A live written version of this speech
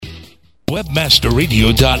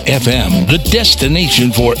Webmasterradio.fm, the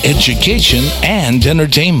destination for education and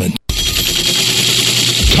entertainment.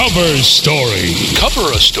 Cover story. Cover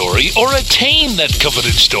a story or attain that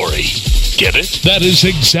coveted story. Get it? That is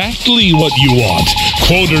exactly what you want.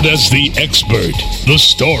 Quoted as the expert, the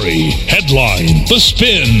story, headline, the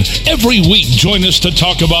spin. Every week, join us to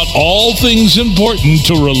talk about all things important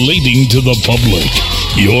to relating to the public.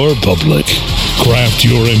 Your public. Craft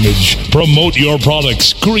your image. Promote your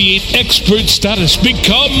products. Create expert status.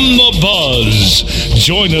 Become the buzz.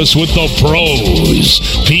 Join us with the pros.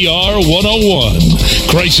 PR 101.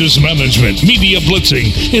 Crisis management. Media blitzing.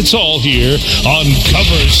 It's all here on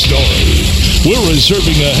Cover Story. We're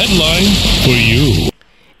reserving a headline for you.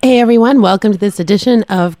 Hey everyone, welcome to this edition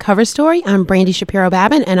of Cover Story. I'm Brandy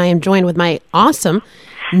Shapiro-Babin, and I am joined with my awesome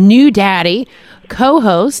new daddy,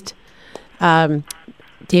 co-host,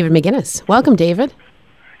 David McGinnis. Welcome, David.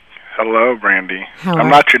 Hello, Brandy. I'm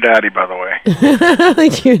not your daddy, by the way.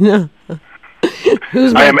 You know.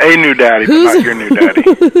 I am a new daddy, but not your new daddy.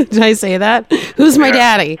 Did I say that? Who's my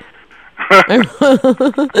daddy?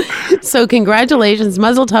 So congratulations.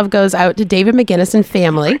 Muzzle Tov goes out to David McGinnis and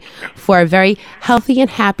family for a very healthy and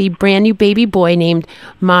happy brand new baby boy named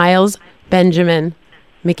Miles Benjamin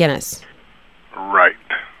McGinnis. Right.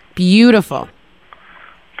 Beautiful.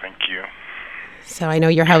 Thank you. So I know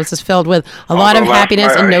your house is filled with a lot of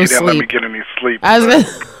happiness and no sleep. Let me get any sleep. I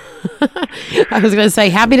was going to say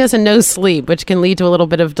happiness and no sleep, which can lead to a little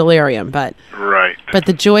bit of delirium, but right. But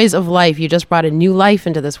the joys of life. You just brought a new life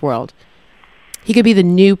into this world. He could be the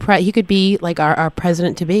new he could be like our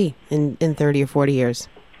president to be in 30 or 40 years.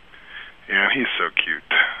 Yeah, he's so cute.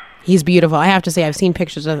 He's beautiful. I have to say, I've seen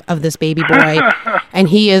pictures of this baby boy, and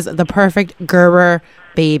he is the perfect Gerber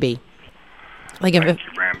baby. Like Thank you,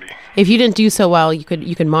 Brandy. If you didn't do so well, you could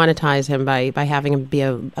monetize him by having him be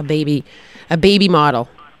a baby model.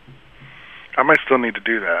 I might still need to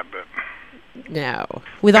do that, but no.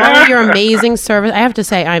 With all of your amazing service, I have to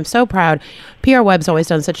say, I'm so proud. PR Web's always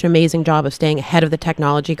done such an amazing job of staying ahead of the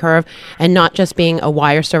technology curve and not just being a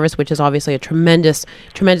wire service, which is obviously a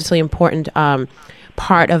tremendously important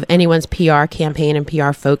part of anyone's PR campaign and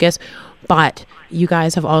PR focus. But you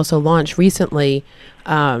guys have also launched recently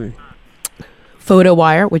PhotoWire,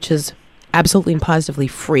 which is absolutely and positively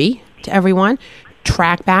free to everyone.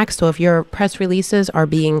 Trackback, so if your press releases are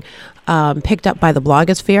being picked up by the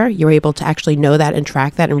blogosphere, you're able to actually know that and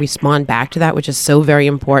track that and respond back to that, which is so very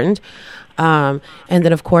important. And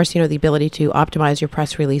then, of course, the ability to optimize your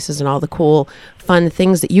press releases and all the cool, fun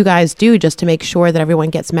things that you guys do just to make sure that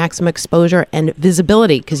everyone gets maximum exposure and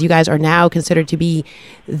visibility, because you guys are now considered to be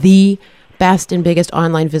the best and biggest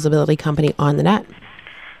online visibility company on the net.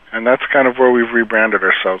 And that's kind of where we've rebranded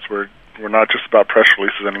ourselves. We're not just about press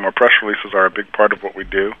releases anymore. Press releases are a big part of what we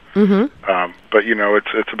do. Mm-hmm. But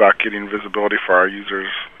it's about getting visibility for our users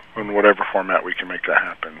in whatever format we can make that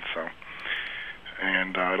happen. So,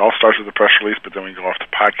 and it all starts with the press release, but then we go off to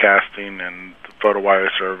podcasting and the PhotoWire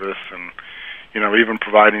service, and even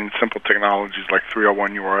providing simple technologies like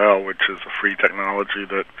 301 URL, which is a free technology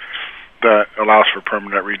that allows for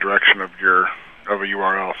permanent redirection of a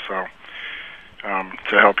URL. So,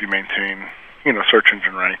 to help you maintain search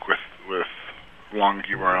engine rank with long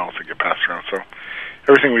URLs that get passed around. So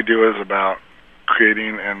everything we do is about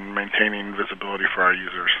creating and maintaining visibility for our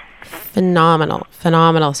users. Phenomenal. So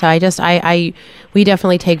we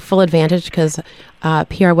definitely take full advantage because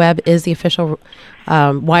PR Web is the official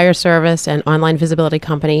wire service and online visibility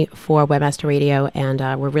company for Webmaster Radio, and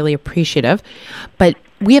we're really appreciative. But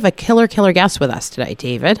we have a killer guest with us today,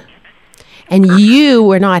 David. And you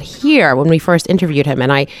were not here when we first interviewed him,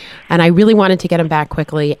 and I really wanted to get him back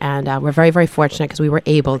quickly, and we're very, very fortunate because we were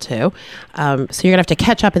able to. So you're going to have to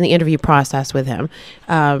catch up in the interview process with him.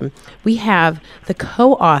 We have the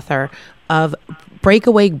co-author of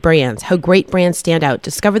Breakaway Brands, How Great Brands Stand Out.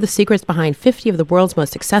 Discover the secrets behind 50 of the world's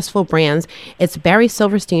most successful brands. It's Barry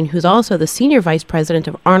Silverstein, who's also the Senior Vice President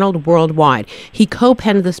of Arnold Worldwide. He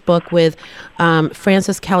co-penned this book with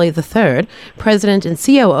Francis Kelly III, President and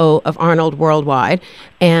COO of Arnold Worldwide.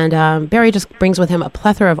 And Barry just brings with him a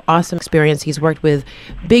plethora of awesome experience. He's worked with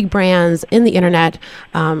big brands in the internet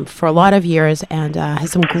for a lot of years and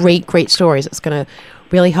has some great stories. It's going to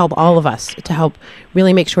really help all of us to help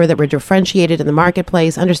really make sure that we're differentiated in the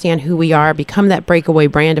marketplace, understand who we are, become that breakaway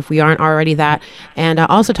brand if we aren't already that, and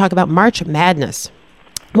also talk about March Madness.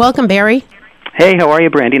 Welcome, Barry. Hey, how are you,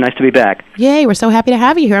 Brandy? Nice to be back. Yay, we're so happy to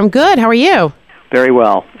have you here. I'm good. How are you? Very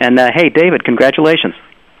well. And hey, David, congratulations.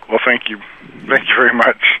 Well, thank you. Thank you very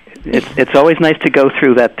much. It's always nice to go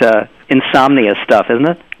through that insomnia stuff, isn't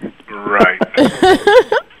it? Right.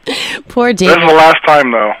 Poor David. This is the last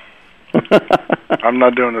time, though. I'm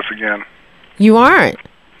not doing this again. You aren't.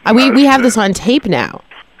 We have this on tape now.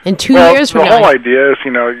 In 2 years from now. The whole idea is,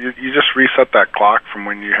 you just reset that clock from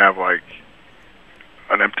when you have, like,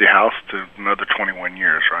 an empty house to another 21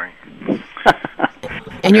 years, right?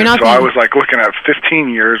 And you're not. So I was, like, looking at 15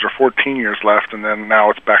 years or 14 years left, and then now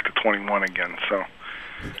it's back to 21 again. So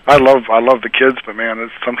I love the kids, but, man,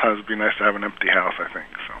 sometimes it'd be nice to have an empty house, I think.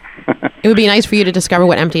 So it would be nice for you to discover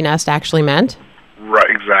what empty nest actually meant. Right,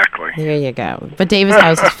 exactly. There you go. But David's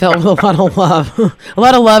house is filled with a lot of love. A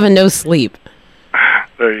lot of love and no sleep.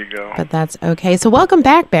 There you go. But that's okay. So welcome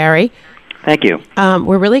back, Barry. Thank you.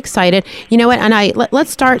 We're really excited. You know what? And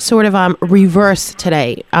let's start sort of reverse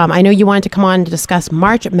today. I know you wanted to come on to discuss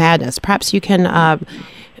March Madness. Perhaps you can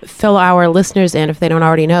fill our listeners in, if they don't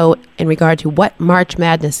already know, in regard to what March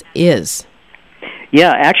Madness is.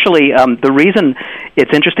 Yeah, actually, the reason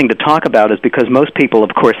it's interesting to talk about is because most people,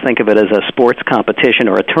 of course, think of it as a sports competition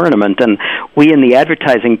or a tournament, and we in the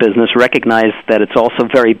advertising business recognize that it's also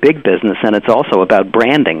very big business, and it's also about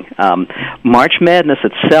branding. March Madness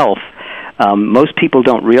itself, most people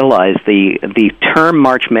don't realize the term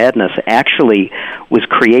March Madness actually was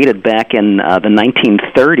created back in the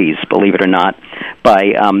 1930s, believe it or not,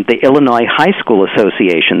 by the Illinois High School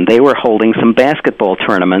Association. They were holding some basketball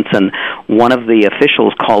tournaments, and one of the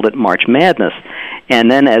officials called it March Madness. And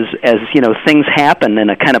then as things happen in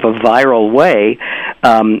a kind of a viral way,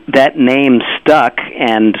 that name stuck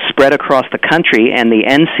and spread across the country, and the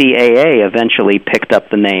NCAA eventually picked up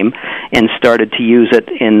the name and started to use it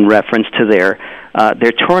in reference to their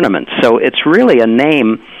tournaments. So it's really a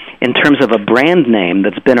name in terms of a brand name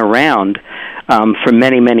that's been around for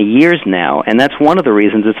many, many years now, and that's one of the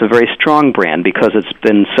reasons it's a very strong brand, because it's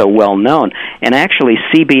been so well known. And actually,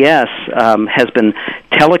 CBS has been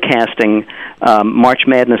telecasting March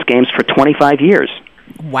Madness games for 25 years.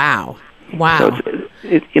 Wow. So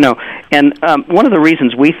and one of the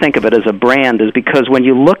reasons we think of it as a brand is because when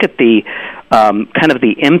you look at the kind of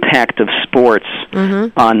the impact of sports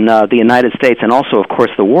on the United States and also, of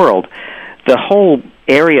course, the world, the whole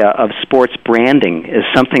area of sports branding is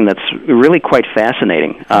something that's really quite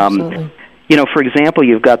fascinating. For example,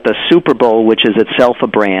 you've got the Super Bowl, which is itself a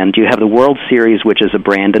brand. You have the World Series, which is a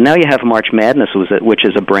brand. And now you have March Madness, which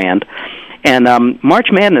is a brand. And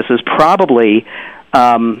March Madness is probably,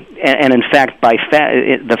 and in fact,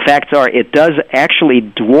 the facts are, it does actually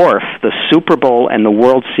dwarf the Super Bowl and the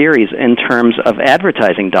World Series in terms of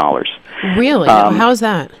advertising dollars. Really? How is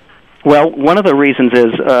that? Well, one of the reasons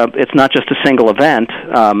is it's not just a single event.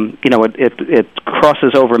 It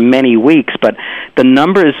crosses over many weeks, but the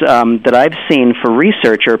numbers that I've seen for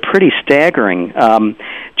research are pretty staggering.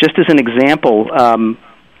 Just as an example,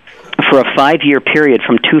 for a 5-year period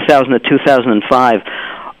from 2000 to 2005,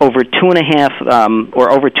 over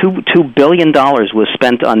 $2 billion was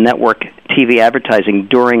spent on network TV advertising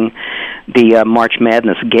during the March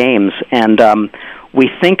Madness games, and we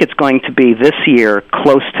think it's going to be this year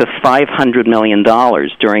close to $500 million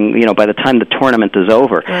by the time the tournament is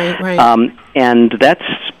over. Right. And that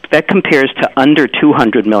compares to under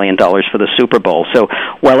 $200 million for the Super Bowl. So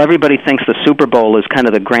while everybody thinks the Super Bowl is kind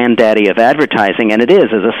of the granddaddy of advertising, and it is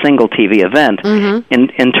as a single TV event,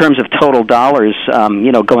 in terms of total dollars,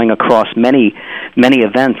 going across many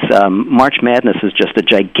events, March Madness is just a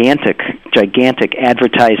gigantic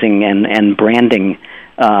advertising and branding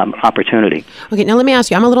opportunity. Okay, now let me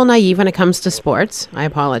ask you, I'm a little naive when it comes to sports. I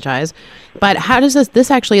apologize. But how does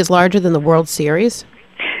this actually is larger than the World Series?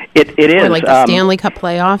 It is. Or like the Stanley Cup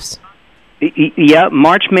playoffs? Yeah,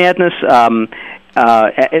 March Madness, so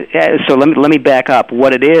let me back up.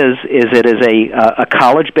 What it is it is a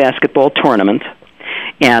college basketball tournament,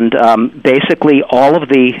 and basically all of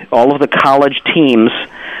the college teams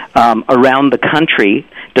around the country,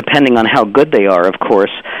 depending on how good they are, of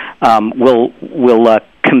course, will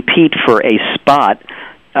compete for a spot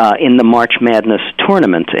in the March Madness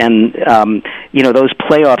tournament, and those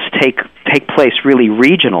playoffs take place really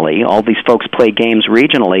regionally. All these folks play games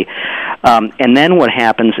regionally, and then what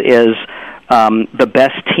happens is the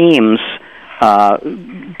best teams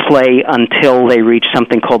play until they reach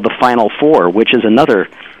something called the Final Four, which is another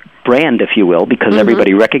brand, if you will, because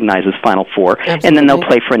everybody recognizes Final Four. Absolutely. And then they'll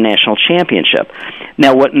play for a national championship.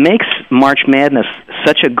 Now, what makes March Madness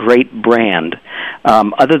such a great brand,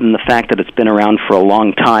 other than the fact that it's been around for a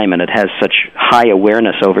long time and it has such high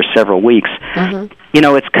awareness over several weeks,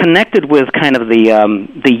 it's connected with kind of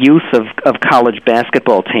the youth of college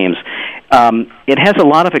basketball teams. It has a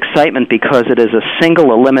lot of excitement because it is a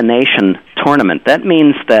single elimination tournament. That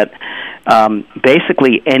means that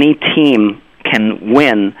basically any team can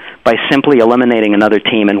win by simply eliminating another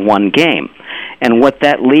team in one game. And what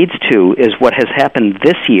that leads to is what has happened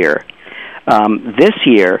this year. This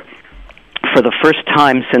year, for the first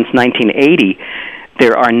time since 1980,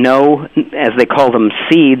 there are no, as they call them,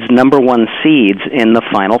 seeds, number one seeds in the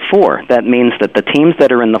Final Four. That means that the teams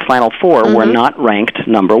that are in the Final Four were not ranked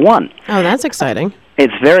number one. Oh, that's exciting.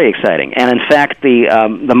 It's very exciting. And in fact,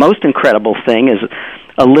 the most incredible thing is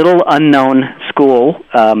a little unknown school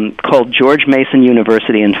called George Mason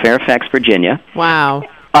University in Fairfax, Virginia. Wow.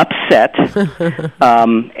 Upset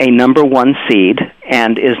a number one seed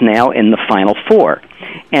and is now in the Final Four.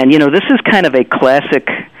 And, this is kind of a classic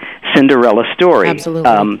Cinderella story.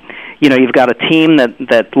 Absolutely. You've got a team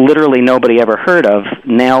that literally nobody ever heard of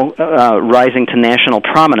now rising to national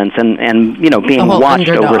prominence and being watched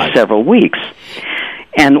over several weeks.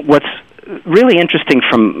 And what's really interesting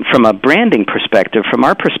from a branding perspective, from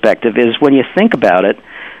our perspective, is when you think about it,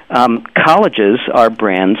 colleges are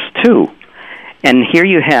brands too. And here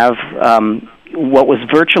you have what was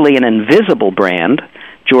virtually an invisible brand,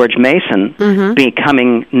 George Mason,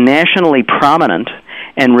 becoming nationally prominent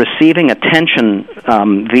and receiving attention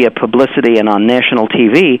via publicity and on national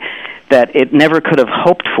TV that it never could have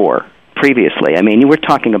hoped for previously. I mean, you were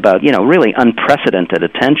talking about, really unprecedented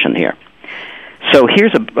attention here. So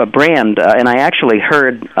here's a brand, and I actually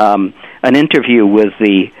heard an interview with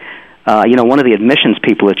one of the admissions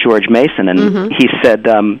people at George Mason, and he said,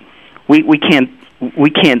 we can't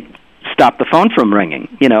stop the phone from ringing.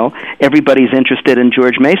 Everybody's interested in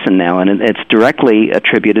George Mason now, and it's directly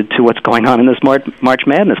attributed to what's going on in this March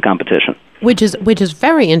Madness competition. Which is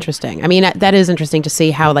very interesting. I mean, that is interesting to see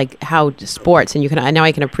how sports, and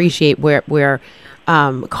I can appreciate where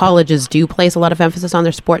colleges do place a lot of emphasis on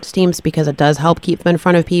their sports teams, because it does help keep them in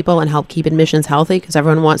front of people and help keep admissions healthy, because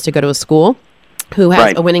everyone wants to go to a school who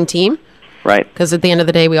has a winning team. Right. Because at the end of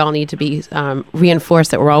the day, we all need to be reinforced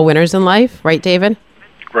that we're all winners in life. Right, David?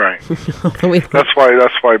 Right. That's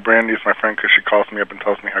why Brandy's my friend, because she calls me up and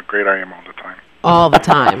tells me how great I am all the time. All the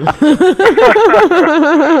time. But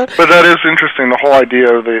that is interesting. The whole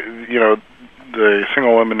idea of the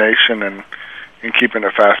single elimination and keeping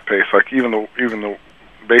it fast paced. Like even the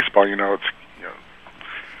baseball, it's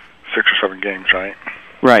 6 or 7 games, right?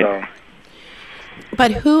 Right. So.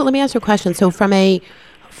 But let me ask you a question. So it's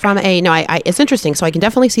interesting. So I can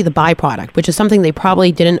definitely see the byproduct, which is something they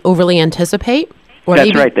probably didn't overly anticipate.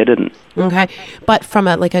 That's right, they didn't. Okay, but from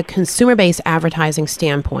a consumer-based advertising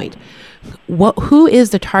standpoint, who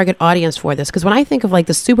is the target audience for this? Because when I think of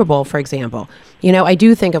the Super Bowl, for example, I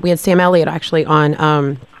do think we had Sam Elliott actually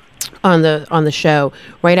on the show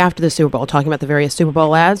right after the Super Bowl, talking about the various Super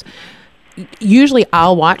Bowl ads. Usually,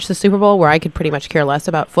 I'll watch the Super Bowl where I could pretty much care less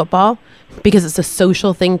about football, because it's a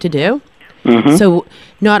social thing to do. So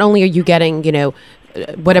not only are you getting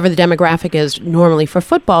whatever the demographic is normally for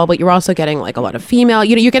football, but you're also getting a lot of female,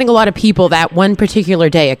 you're getting a lot of people that one particular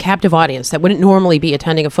day, a captive audience that wouldn't normally be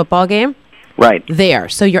attending a football game. Right. There.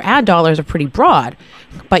 So your ad dollars are pretty broad,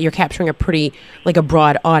 but you're capturing a pretty, a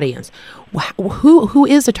broad audience. Who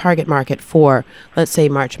is the target market for, let's say,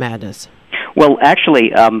 March Madness? Well,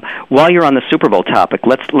 actually, while you're on the Super Bowl topic,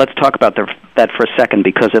 let's talk about that for a second,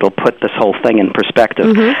 because it'll put this whole thing in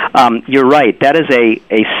perspective. You're right. That is a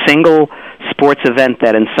single sports event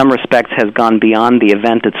that in some respects has gone beyond the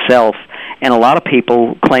event itself, and a lot of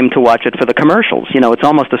people claim to watch it for the commercials. It's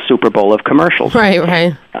almost a Super Bowl of commercials.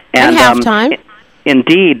 Right. And halftime.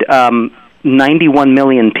 Indeed, 91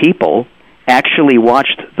 million people actually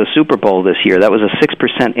watched the Super Bowl this year. That was a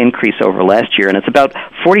 6% increase over last year, and it's about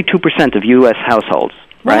 42% of U.S. households.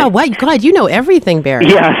 Right? Wow, God, you know everything, Barry.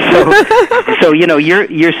 Yeah, so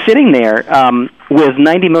you're sitting there with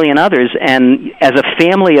 90 million others, and as a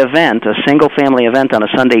family event, a single family event on a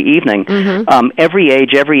Sunday evening, every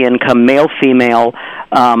age, every income, male, female,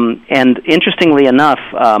 and interestingly enough,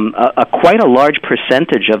 quite a large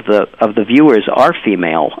percentage of the viewers are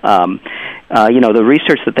female. The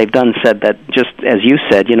research that they've done said that, just as you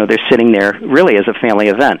said, they're sitting there really as a family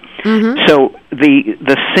event. So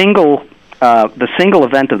the single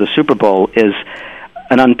event of the Super Bowl is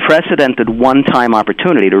an unprecedented one-time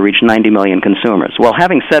opportunity to reach 90 million consumers. Well,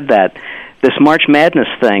 having said that, this March Madness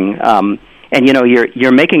thing, and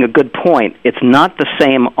you're making a good point. It's not the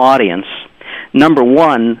same audience. Number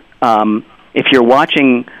one, if you're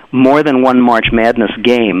watching more than one March Madness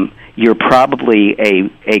game, you're probably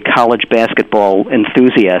a college basketball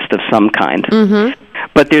enthusiast of some kind.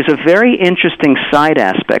 But there's a very interesting side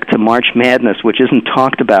aspect to March Madness which isn't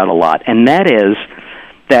talked about a lot, and that is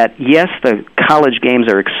that, yes, the college games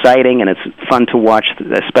are exciting and it's fun to watch,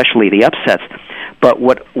 especially the upsets, but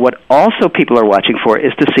what also people are watching for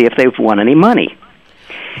is to see if they've won any money.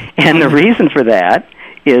 And the reason for that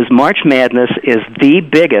is March Madness is the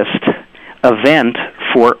biggest event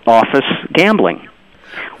for office gambling,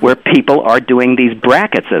 where people are doing these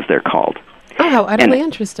brackets, as they're called. how utterly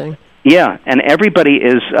interesting. Yeah, and everybody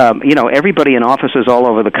is, everybody in offices all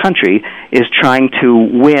over the country is trying to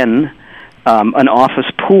win an office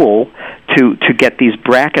pool to get these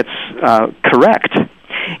brackets correct.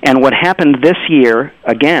 And what happened this year,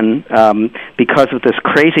 again, because of this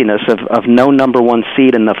craziness of no number one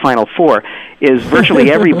seed in the Final Four, is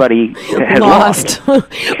virtually everybody has lost.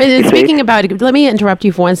 And speaking about it, let me interrupt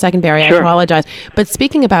you for 1 second, Barry. Sure. I apologize. But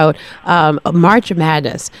speaking about March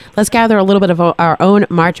Madness, let's gather a little bit of our own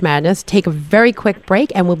March Madness, take a very quick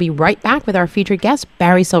break, and we'll be right back with our featured guest,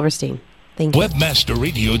 Barry Silverstein. Thank you.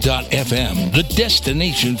 Webmasterradio.fm, the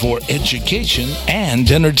destination for education and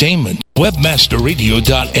entertainment.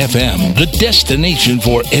 Webmasterradio.fm, the destination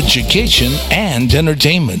for education and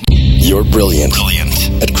entertainment. You're brilliant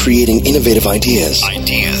at creating innovative ideas,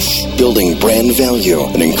 building brand value,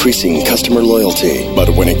 and increasing customer loyalty. But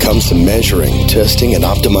when it comes to measuring, testing, and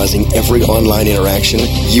optimizing every online interaction,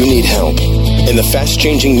 you need help. In the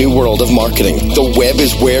fast-changing new world of marketing, the web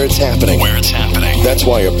is where it's happening. That's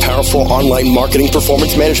why a powerful online marketing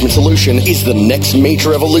performance management solution is the next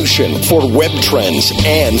major evolution for Web Trends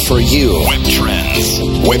and for you.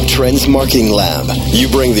 Web Trends Marketing Lab. You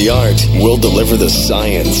bring the art, we'll deliver the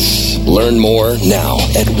science. Learn more now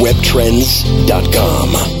at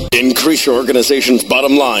webtrends.com. Increase your organization's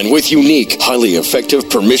bottom line with unique, highly effective,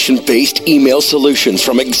 permission-based email solutions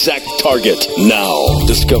from ExactTarget. Now,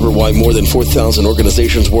 discover why more than 4,000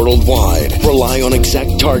 organizations worldwide rely on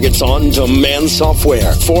ExactTarget's on-demand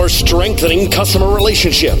software for strengthening customer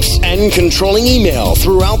relationships and controlling email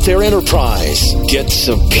throughout their enterprise. Get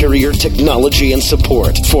superior technology and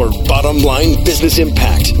support for bottom-line business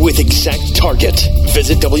impact with ExactTarget.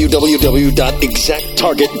 Visit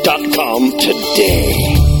www.exacttarget.com today.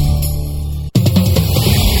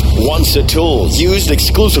 Once a tool used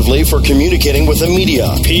exclusively for communicating with the media,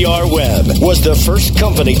 PRWeb was the first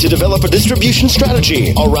company to develop a distribution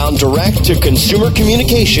strategy around direct-to-consumer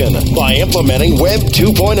communication by implementing Web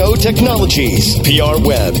 2.0 technologies.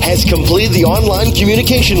 PRWeb has completed the online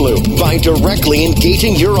communication loop by directly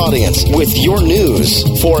engaging your audience with your news.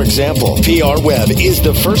 For example, PRWeb is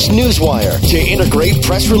the first newswire to integrate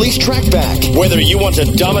press release trackback. Whether you want to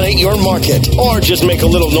dominate your market or just make a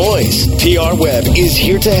little noise, PRWeb is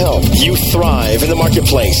here to help you thrive in the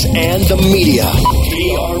marketplace and the media.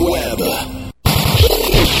 PRWeb.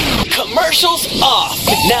 Commercials off.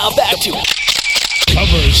 Now back to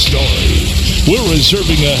Cover Story. We're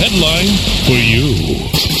reserving a headline for you.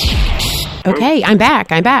 Okay, I'm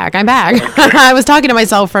back. I was talking to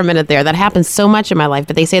myself for a minute there. That happens so much in my life,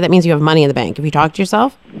 but they say that means you have money in the bank. If you talk to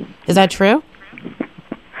yourself, is that true?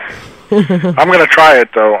 I'm going to try it,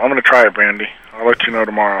 though. I'm going to try it, Brandy. I'll let you know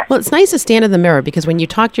tomorrow. Well, it's nice to stand in the mirror because when you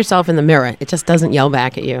talk to yourself in the mirror, it just doesn't yell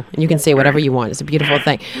back at you. And you can say whatever you want. It's a beautiful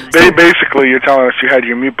thing. Basically, you're telling us you had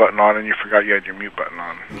your mute button on and you forgot you had your mute button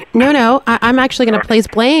on. No. I'm actually going to place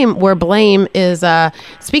blame where blame is.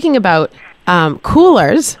 Speaking about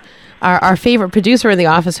coolers, our favorite producer in the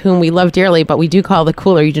office, whom we love dearly, but we do call the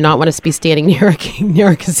cooler. You do not want to be standing near a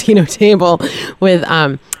casino table with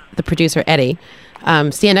the producer, Eddie.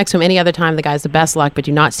 Stand next to him any other time, the guy's the best luck, but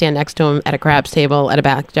do not stand next to him at a craps table, at a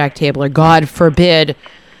blackjack table, or God forbid,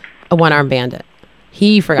 a one-armed bandit.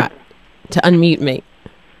 He forgot to unmute me.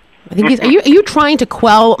 I think are you trying to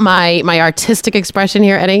quell my artistic expression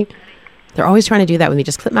here, Eddie? They're always trying to do that with me.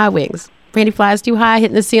 Just clip my wings. Brandy flies too high,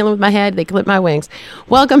 hitting the ceiling with my head. They clip my wings.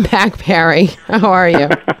 Welcome back, Barry. How are you?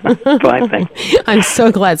 Fine, thanks. I'm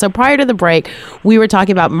so glad. So prior to the break, we were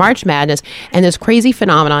talking about March Madness and this crazy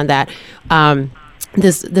phenomenon that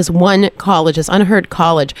this one college, this unheard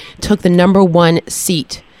college, took the number one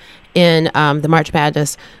seat in the March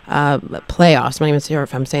Madness playoffs. I'm not even sure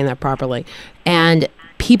if I'm saying that properly. And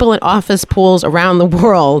people in office pools around the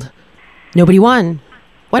world, nobody won.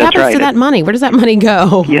 What happens to that money? Where does that money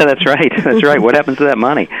go? Yeah, that's right. What happens to that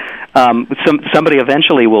money? Somebody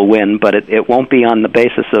eventually will win, but it won't be on the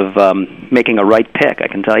basis of making a right pick, I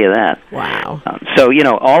can tell you that. Wow. So,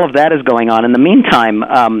 all of that is going on. In the meantime,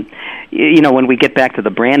 when we get back to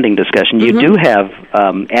the branding discussion, you do have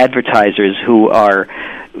advertisers who are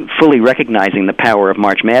fully recognizing the power of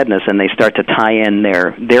March Madness, and they start to tie in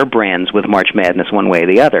their brands with March Madness one way or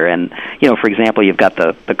the other. And, for example, you've got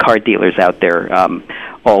the card dealers out there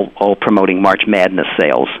all promoting March Madness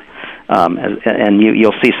sales. And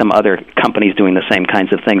you'll see some other companies doing the same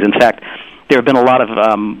kinds of things. In fact, there have been a lot of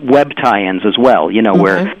web tie-ins as well,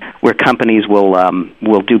 where companies will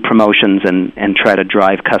do promotions and try to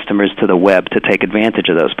drive customers to the web to take advantage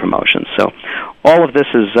of those promotions. So all of this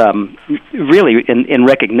is really in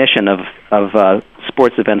recognition of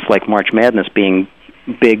sports events like March Madness being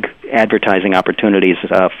big advertising opportunities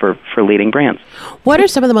for leading brands. What are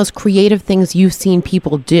some of the most creative things you've seen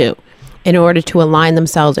people do in order to align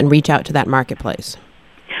themselves and reach out to that marketplace?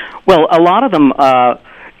 Well, a lot of them, I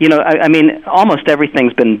mean, almost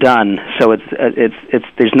everything's been done, so it's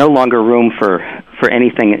there's no longer room for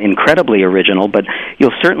anything incredibly original. But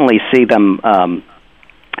you'll certainly see them,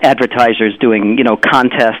 advertisers doing,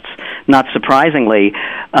 contests. Not surprisingly,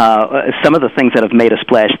 some of the things that have made a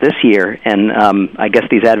splash this year, and I guess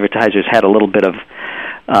these advertisers had a little bit of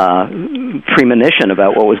premonition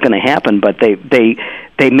about what was going to happen, but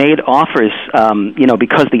they made offers,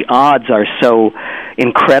 because the odds are so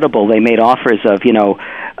incredible. They made offers of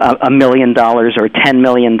 $1 million or $10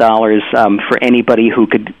 million for anybody who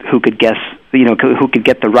could guess, who could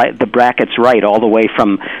get the brackets right, all the way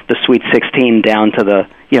from the Sweet 16 down to the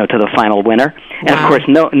to the final winner. And of course,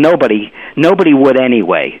 nobody would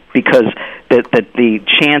anyway, because the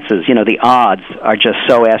chances, the odds are just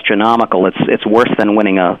so astronomical. It's worse than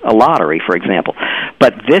winning a lottery, for example.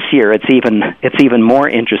 But this year, it's even more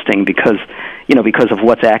interesting because of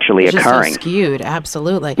what's actually occurring. Just so skewed,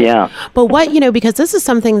 absolutely. Yeah. But because this is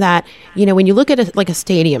something that, when you look at a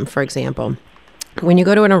stadium, for example, when you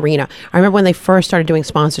go to an arena, I remember when they first started doing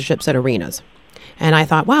sponsorships at arenas. And I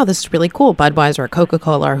thought, wow, this is really cool, Budweiser or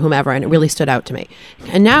Coca-Cola or whomever, and it really stood out to me.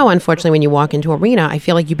 And now, unfortunately, when you walk into an arena, I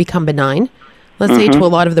feel like you become benign, let's say, to a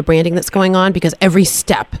lot of the branding that's going on, because every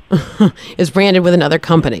step is branded with another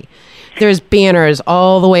company. There's banners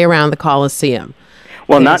all the way around the Coliseum.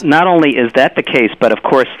 Well, not only is that the case, but of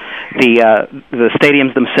course the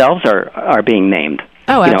stadiums themselves are being named.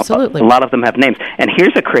 Oh, absolutely. A lot of them have names. And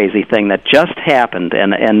here's a crazy thing that just happened,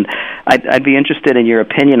 and I'd be interested in your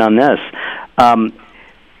opinion on this.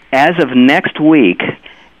 As of next week,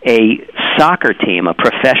 a soccer team, a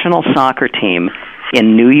professional soccer team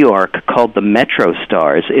in New York called the Metro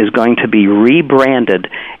Stars, is going to be rebranded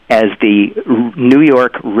as the New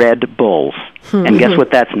York Red Bulls. And guess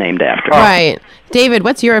what that's named after? Right. David,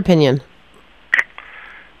 what's your opinion?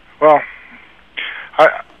 Well,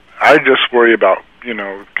 I just worry about,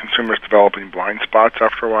 consumers developing blind spots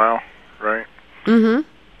after a while, right? Mm-hmm.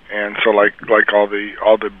 And so like all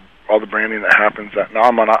the branding that happens now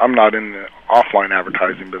I'm not in the offline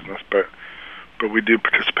advertising business, but we do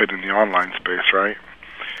participate in the online space, right?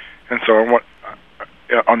 And so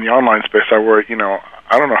on the online space, I worry,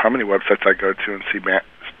 I don't know how many websites I go to and see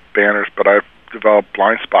banners, but I've developed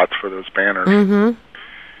blind spots for those banners.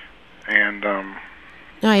 Mm-hmm. And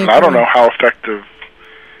I don't know how effective,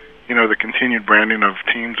 the continued branding of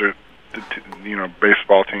teams or,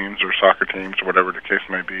 baseball teams or soccer teams or whatever the case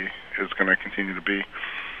may be is going to continue to be.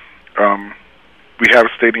 We have a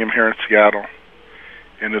stadium here in Seattle,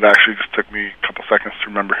 and it actually just took me a couple seconds to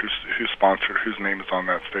remember who's sponsored, whose name is on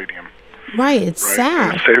that stadium. Right, it's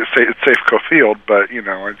sad. It's Safeco Field, but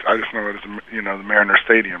I just know it as the Mariner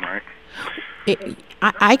Stadium, right?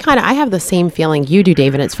 I have the same feeling you do,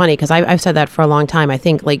 David. It's funny because I've said that for a long time. I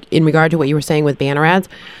think, like, in regard to what you were saying with banner ads,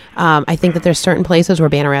 I think that there's certain places where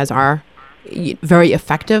banner ads are very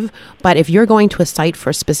effective, but if you're going to a site for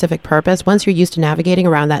a specific purpose, once you're used to navigating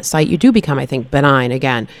around that site, you do become, I think, benign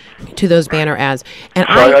again to those banner ads. And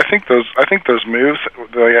so I think those moves,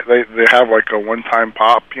 they have like a one-time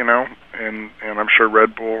pop, and I'm sure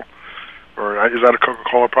Red Bull, or is that a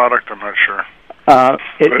Coca-Cola product? I'm not sure.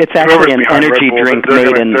 It's actually an energy drink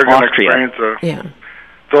made in Austria.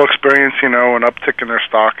 They'll experience, an uptick in their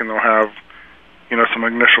stock, and they'll have, some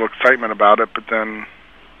initial excitement about it, but then,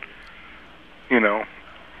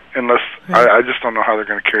 unless I just don't know how they're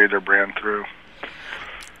going to carry their brand through.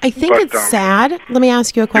 I think it's sad. Let me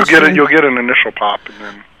ask you a question. You'll get an initial pop, and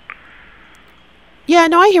then. Yeah,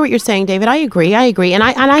 no, I hear what you're saying, David. I agree, and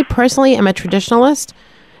I personally am a traditionalist.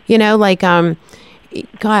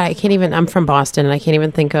 God, I can't even. I'm from Boston, and I can't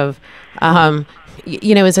even think of.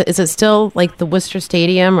 Is it still like the Worcester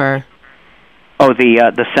Stadium or? Oh,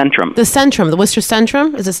 the Centrum. The Centrum, the Worcester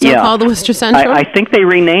Centrum? Is it still called the Worcester Centrum? I think they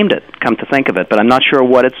renamed it, come to think of it, but I'm not sure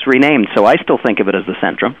what it's renamed, so I still think of it as the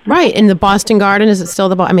Centrum. Right, and the Boston Garden, is it still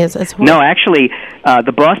the... it's no, actually,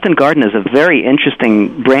 the Boston Garden is a very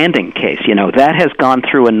interesting branding case. That has gone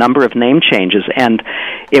through a number of name changes, and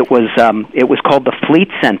it was called the Fleet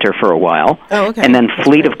Center for a while. Oh, okay. And then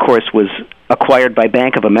Fleet, of course, was acquired by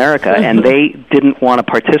Bank of America, and they didn't want to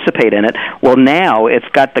participate in it. Well, now it's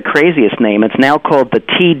got the craziest name. It's now called the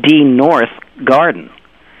TD North Garden.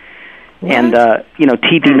 What? And,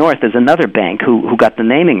 TD North is another bank who got the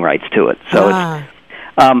naming rights to it. So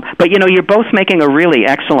but, you're both making a really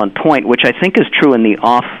excellent point, which I think is true in the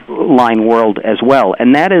offline world as well,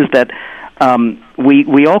 and that is that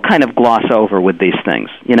we all kind of gloss over with these things,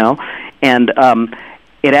 and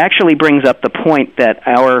it actually brings up the point that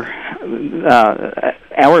our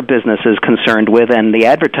business is concerned with, and the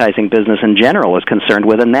advertising business in general is concerned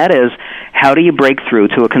with, and that is, how do you break through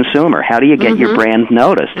to a consumer? How do you get your brand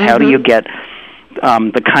noticed? How do you get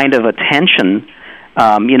the kind of attention,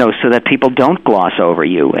 so that people don't gloss over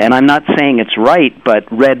you? And I'm not saying it's right, but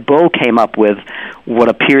Red Bull came up with what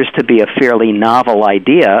appears to be a fairly novel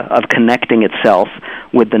idea of connecting itself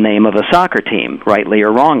with the name of a soccer team, rightly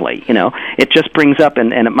or wrongly. It just brings up,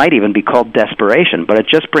 and it might even be called desperation, but it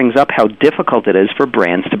just brings up how difficult it is for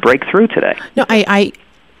brands to break through today. No, I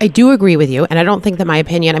do agree with you, and I don't think that my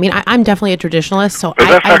opinion, I'm definitely a traditionalist, so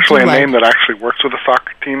that's actually a name that actually works with a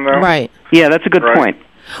soccer team, though? Right. Yeah, that's a good point.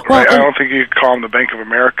 Well, I don't think you could call them the Bank of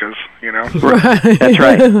Americas, Right. That's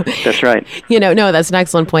right. That's right. No, that's an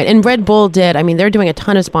excellent point. And Red Bull did, they're doing a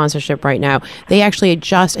ton of sponsorship right now. They actually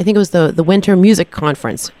just, I think it was the Winter Music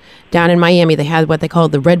Conference down in Miami. They had what they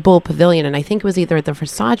called the Red Bull Pavilion, and I think it was either at the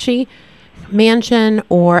Versace Mansion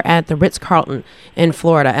or at the Ritz-Carlton in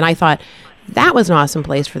Florida. And I thought that was an awesome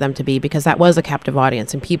place for them to be, because that was a captive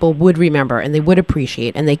audience, and people would remember, and they would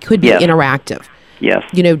appreciate, and they could be interactive. Yes.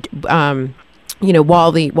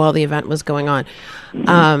 While the event was going on. So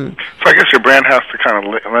I guess your brand has to kind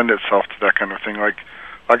of lend itself to that kind of thing. Like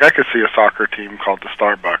I could see a soccer team called the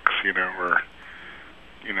Starbucks, or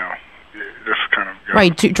just kind of go.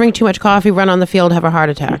 Right. Drink too much coffee, run on the field, have a heart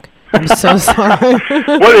attack. I'm so sorry.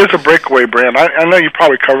 What is a breakaway brand? I know you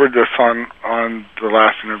probably covered this on the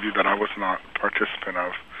last interview that I was not a participant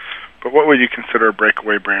of, but what would you consider a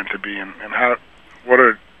breakaway brand to be, and how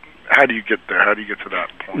do you get there? How do you get to that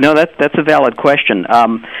point? No, that's a valid question.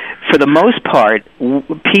 For the most part,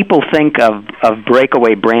 people think of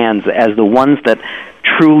breakaway brands as the ones that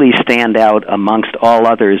truly stand out amongst all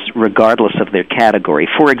others, regardless of their category.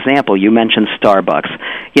 For example, you mentioned Starbucks.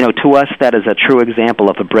 To us, that is a true example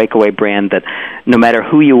of a breakaway brand that no matter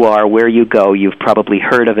who you are, where you go, you've probably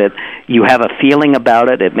heard of it. You have a feeling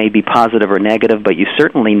about it. It may be positive or negative, but you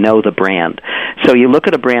certainly know the brand. So you look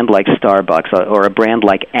at a brand like Starbucks or a brand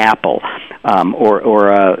like Apple,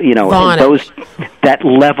 that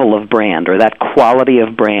level of brand or that quality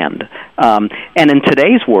of brand. And in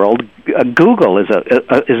today's world, Google is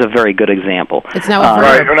a very good example. It's now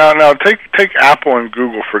right. Now take Apple and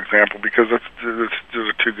Google for example, because those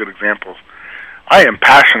are two good examples. I am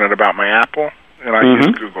passionate about my Apple, and I use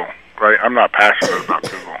Google. Right, I'm not passionate about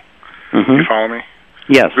Google. You follow me?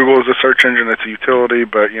 Yes. Google is a search engine; it's a utility,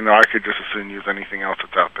 but I could just as soon use anything else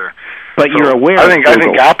that's out there. But you're aware. I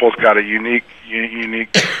think Apple's got a unique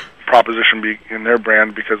proposition in their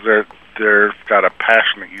brand because they've got a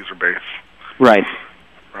passionate user base. Right.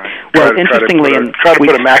 Right. Well, interestingly, try to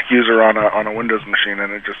put a Mac user on a Windows machine,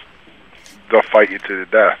 and they'll fight you to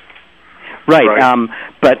the death. Right.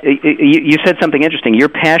 But you said something interesting. You're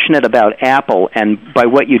passionate about Apple, and by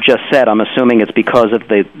what you just said, I'm assuming it's because of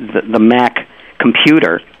the Mac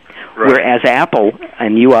computer. Right. Whereas Apple,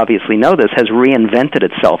 and you obviously know this, has reinvented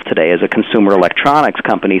itself today as a consumer electronics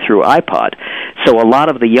company through iPod. So a lot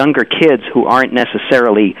of the younger kids who aren't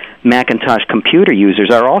necessarily Macintosh computer users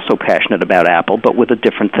are also passionate about Apple, but with a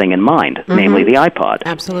different thing in mind, namely the iPod.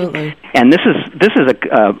 Absolutely. And this is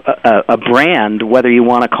a brand, whether you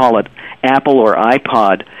want to call it Apple or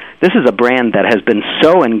iPod. This is a brand that has been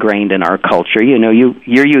so ingrained in our culture.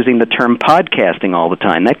 You're using the term podcasting all the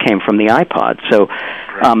time. That came from the iPod. So,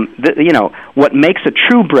 what makes a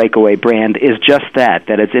true breakaway brand is just that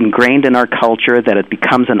it's ingrained in our culture, that it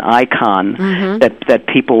becomes an icon, that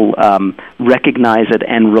people recognize it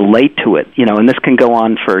and relate to it. And this can go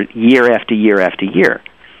on for year after year after year.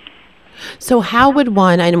 So how would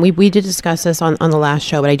one, and we did discuss this on the last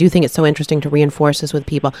show, but I do think it's so interesting to reinforce this with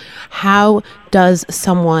people, how does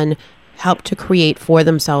someone help to create for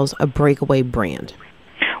themselves a breakaway brand?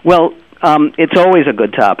 Well, it's always a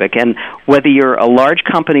good topic, and whether you're a large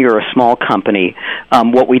company or a small company,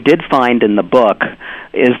 what we did find in the book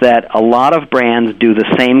is that a lot of brands do the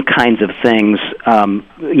same kinds of things,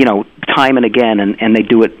 time and again, and they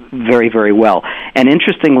do it very, very well. And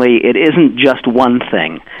interestingly, it isn't just one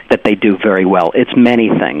thing that they do very well. It's many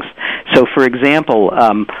things. So, for example,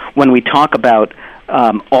 when we talk about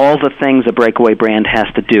all the things a breakaway brand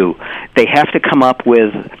has to do, they have to come up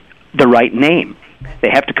with the right name.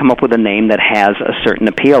 They have to come up with a name that has a certain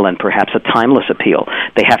appeal and perhaps a timeless appeal.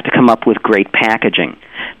 They have to come up with great packaging.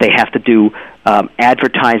 They have to do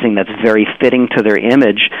advertising that's very fitting to their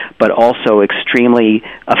image, but also extremely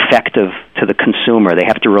effective to the consumer. They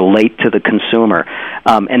have to relate to the consumer.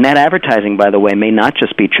 And that advertising, by the way, may not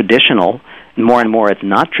just be traditional more and more it's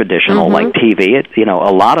not traditional like TV.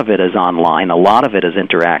 A lot of it is online. A lot of it is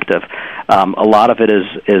interactive. A lot of it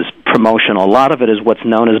is promotional. A lot of it is what's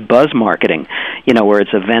known as buzz marketing, where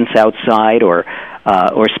it's events outside or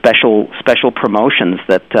special promotions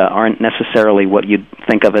that aren't necessarily what you'd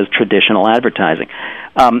think of as traditional advertising.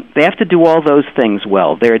 They have to do all those things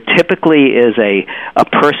well. There typically is a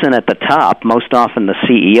person at the top, most often the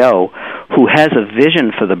CEO, who has a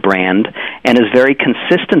vision for the brand and is very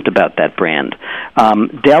consistent about that brand.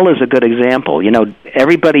 Dell is a good example.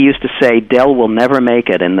 Everybody used to say Dell will never make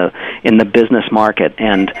it in the business market,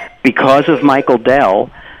 and because of Michael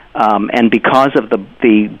Dell, and because of the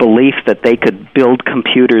belief that they could build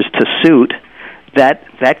computers to suit,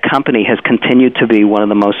 that company has continued to be one of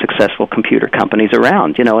the most successful computer companies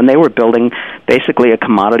around. And they were building basically a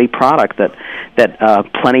commodity product that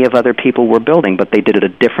plenty of other people were building, but they did it a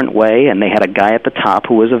different way, and they had a guy at the top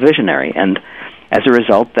who was a visionary, and as a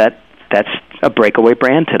result, that's a breakaway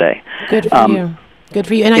brand today. Good for you. Good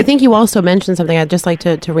for you. And I think you also mentioned something I'd just like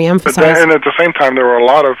to reemphasize. And at the same time, there were a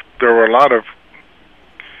lot of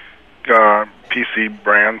PC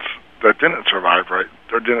brands that didn't survive or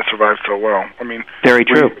didn't survive so well. I mean, very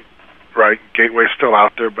true. Right, Gateway's still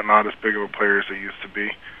out there, but not as big of a player as they used to be.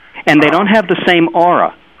 And they don't have the same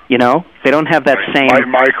aura. They don't have that same.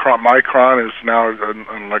 Micron is now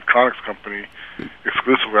an electronics company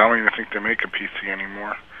exclusively. I don't even think they make a PC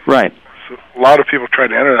anymore. Right. So a lot of people tried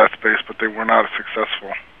to enter that space, but they were not as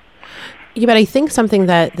successful. Yeah, but I think something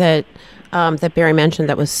that Barry mentioned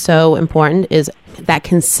that was so important is that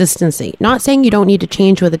consistency. Not saying you don't need to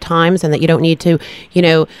change with the times and that you don't need to,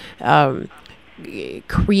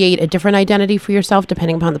 create a different identity for yourself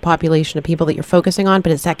depending upon the population of people that you're focusing on,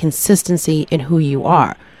 but it's that consistency in who you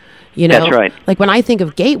are. That's right. Like when I think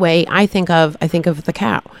of Gateway, I think of the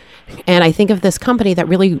cow, and I think of this company that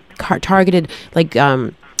really targeted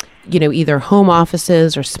either home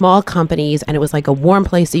offices or small companies, and it was like a warm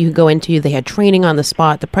place that you could go into. They had training on the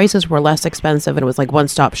spot. The prices were less expensive, and it was like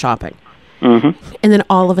one-stop shopping. Mm-hmm. And then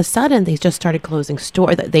all of a sudden, they just started closing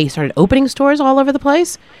stores. They started opening stores all over the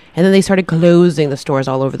place, and then they started closing the stores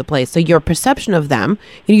all over the place. So your perception of them,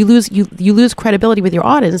 you lose credibility with your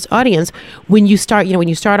audience when you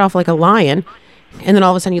start off like a lion, and then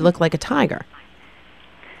all of a sudden you look like a tiger.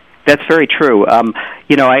 That's very true.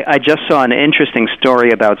 I just saw an interesting story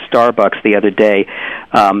about Starbucks the other day.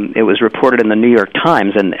 It was reported in the New York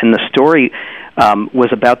Times, and the story was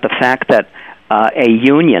about the fact that a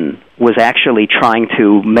union was actually trying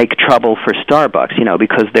to make trouble for Starbucks,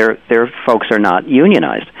 because their folks are not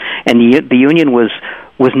unionized. And the union was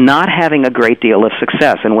not having a great deal of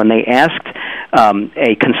success. And when they asked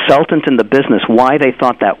a consultant in the business why they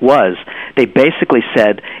thought that was, they basically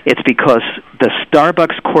said it's because the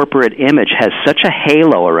Starbucks corporate image has such a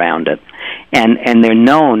halo around it, and they're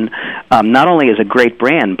known not only as a great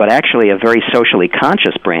brand, but actually a very socially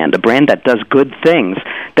conscious brand, a brand that does good things,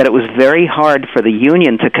 that it was very hard for the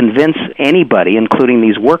union to convince anybody, including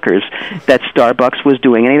these workers, that Starbucks was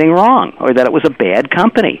doing anything wrong or that it was a bad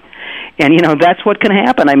company. And, that's what can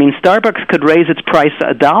happen. I mean, Starbucks could raise its price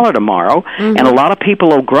 $1 tomorrow, and a lot of people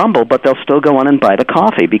will grumble, but they'll still go in and buy the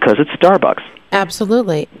coffee because it's Starbucks.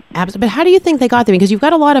 Absolutely. But how do you think they got there? Because you've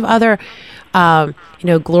got a lot of other,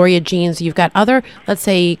 Gloria Jeans. You've got other, let's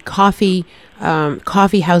say, coffee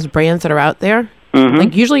house brands that are out there. Mm-hmm.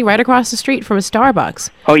 Like usually right across the street from a Starbucks.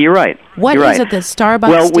 Oh, you're right. What is it that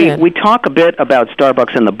Starbucks did? Well, we talk a bit about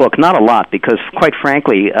Starbucks in the book, not a lot, because quite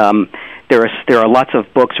frankly, there are lots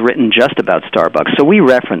of books written just about Starbucks, so we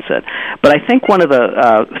reference it. But I think one of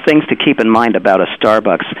the things to keep in mind about a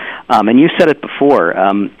Starbucks, and you said it before,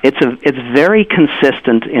 it's very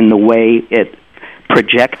consistent in the way it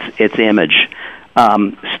projects its image.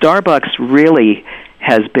 Starbucks really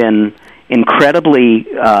has been incredibly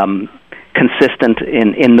consistent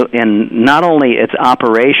in not only its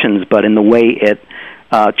operations, but in the way it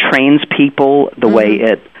trains people, the way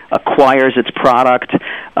it acquires its product.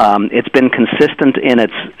 It's been consistent in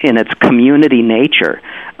its community nature.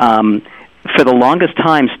 For the longest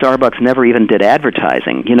time, Starbucks never even did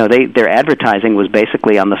advertising. Their advertising was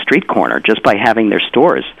basically on the street corner, just by having their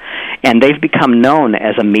stores. And they've become known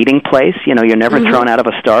as a meeting place. You're never thrown out of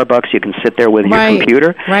a Starbucks. You can sit there with your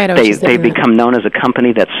computer. Right. They've become known as a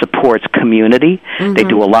company that supports community. Mm-hmm. They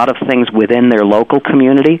do a lot of things within their local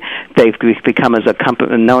community. They've become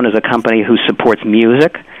known as a company who supports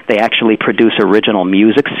music. They actually produce original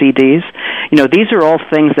music CDs. These are all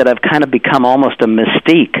things that have kind of become almost a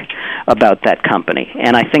mystique about that company,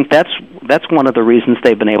 and I think that's one of the reasons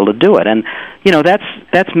they've been able to do it. And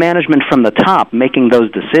that's management from the top making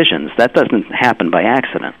those decisions. That doesn't happen by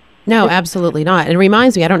accident. No, absolutely not. It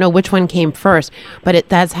reminds me, I don't know which one came first, but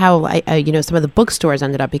that's how some of the bookstores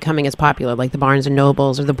ended up becoming as popular, like the Barnes and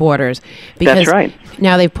Nobles or the Borders. Because That's right.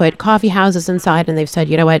 Now they've put coffee houses inside, and they've said,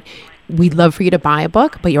 you know what, we'd love for you to buy a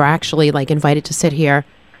book, but you're actually like invited to sit here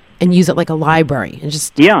and use it like a library and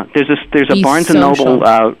just there's a Barnes and Noble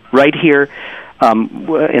right here.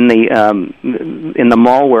 In the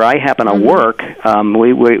mall where I happen to work,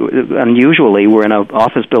 we unusually we're in an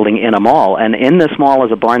office building in a mall, and in this mall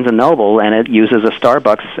is a Barnes and Noble, and it uses a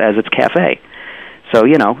Starbucks as its cafe. So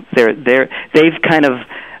they've kind of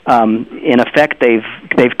in effect they've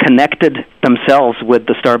connected themselves with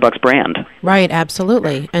the Starbucks brand. Right,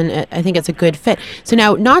 absolutely, and I think it's a good fit. So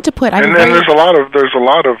now, not to put, and then there's a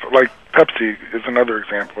lot of like Pepsi is another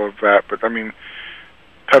example of that, but I mean.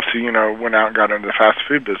 Pepsi, went out and got into the fast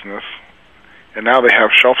food business, and now they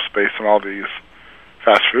have shelf space in all these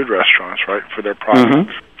fast food restaurants, right, for their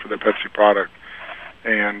products, for their Pepsi product.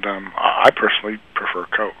 And I personally prefer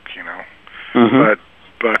Coke,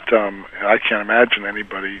 but I can't imagine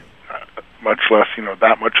anybody, much less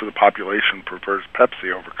that much of the population prefers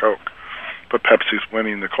Pepsi over Coke. But Pepsi's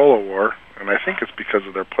winning the cola war, and I think it's because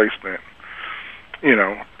of their placement,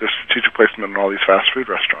 their strategic placement in all these fast food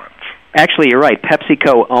restaurants. Actually, you're right.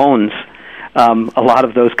 PepsiCo owns a lot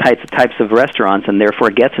of those types of restaurants, and therefore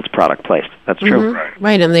gets its product placed. That's true.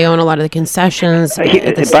 Right, and they own a lot of the concessions.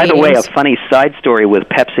 By the way, a funny side story with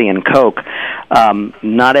Pepsi and Coke.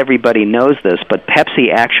 Not everybody knows this, but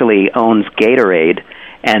Pepsi actually owns Gatorade,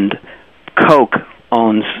 and Coke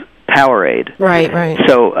owns Powerade. Right.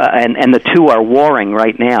 So, and the two are warring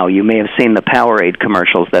right now. You may have seen the Powerade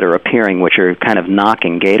commercials that are appearing, which are kind of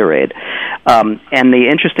knocking Gatorade. And the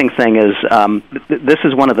interesting thing is, this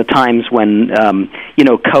is one of the times when,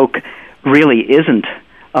 Coke really isn't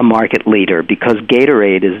a market leader, because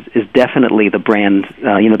Gatorade is definitely the brand,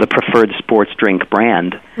 the preferred sports drink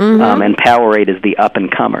brand, and Powerade is the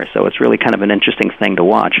up-and-comer. So it's really kind of an interesting thing to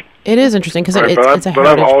watch. It is interesting because it's a heritage But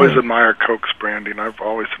I've always brand. admired Coke's branding. I've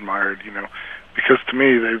always admired, because to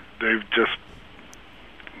me they've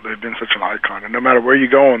been such an icon, and no matter where you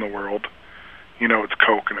go in the world, it's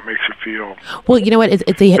Coke, and it makes you feel. Well, you know what? It's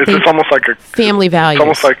just almost like a family values. It's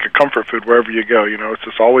almost like a comfort food wherever you go. It's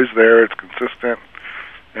just always there. It's consistent.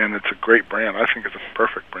 And it's a great brand. I think it's a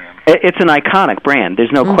perfect brand. It's an iconic brand.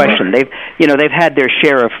 There's no question. They've had their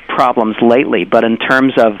share of problems lately, but in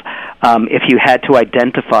terms of if you had to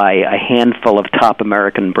identify a handful of top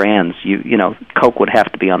American brands, Coke would have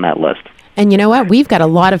to be on that list. And you know what? We've got a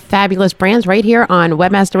lot of fabulous brands right here on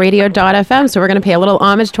webmasterradio.fm. So we're going to pay a little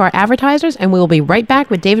homage to our advertisers, and we will be right back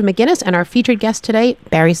with David McGinnis and our featured guest today,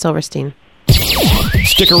 Barry Silverstein.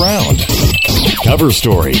 Stick around. Cover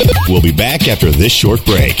Story. We'll be back after this short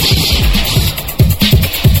break.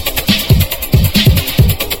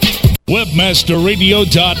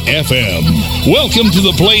 Webmasterradio.fm. Welcome to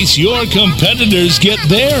the place your competitors get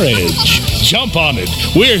their edge. Jump on it.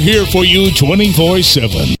 We're here for you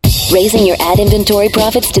 24/7. Raising your ad inventory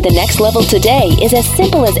profits to the next level today is as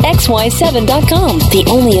simple as xy7.com, the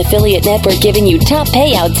only affiliate network giving you top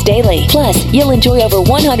payouts daily. Plus, you'll enjoy over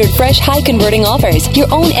 100 fresh high-converting offers, your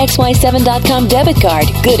own xy7.com debit card,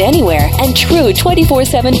 good anywhere, and true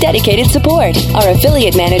 24/7 dedicated support. Our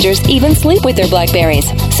affiliate managers even sleep with their BlackBerries.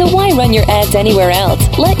 So why run your ads anywhere else?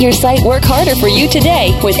 Let your site work harder for you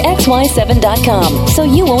today with xy7.com, so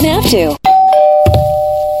you won't have to.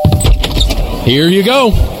 Here you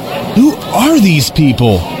go. Who are these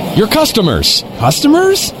people? Your customers.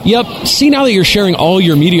 Customers? Yep. See, now that you're sharing all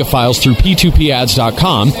your media files through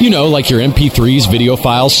P2Pads.com, like your MP3s, video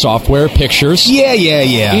files, software, pictures. Yeah.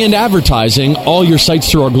 And advertising all your sites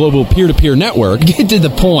through our global peer-to-peer network. Get to the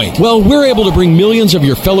point. Well, we're able to bring millions of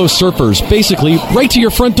your fellow surfers basically right to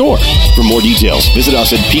your front door. For more details, visit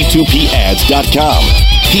us at P2Pads.com.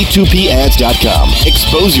 P2Pads.com.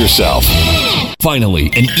 Expose yourself. Finally,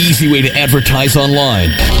 an easy way to advertise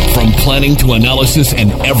online. From planning to analysis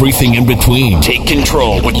and everything in between. Take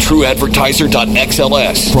control with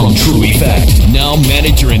TrueAdvertiser.xls From True Effect. Now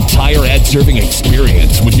manage your entire ad serving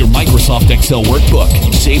experience with your Microsoft Excel workbook.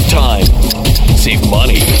 Save time. Save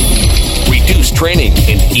money. Reduce training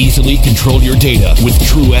and easily control your data with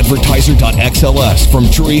TrueAdvertiser.xls from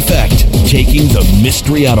True Effect. Taking the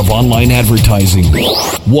mystery out of online advertising.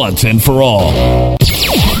 Once and for all.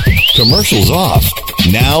 Commercials off.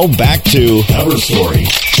 Now back to Cover Story.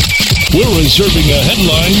 We're reserving a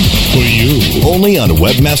headline for you. Only on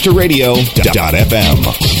WebmasterRadio.fm.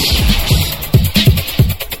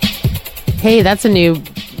 Hey, that's a new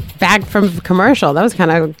back from commercial. That was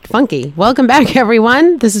kind of funky. Welcome back,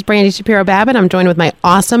 everyone. This is Brandy Shapiro-Babbitt. I'm joined with my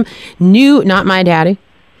awesome new, not my daddy,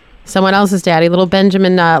 Someone else's daddy, little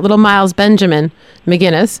Miles Benjamin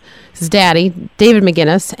McGinnis, his daddy, David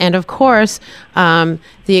McGinnis, and of course, the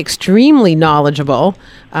extremely knowledgeable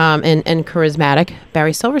and charismatic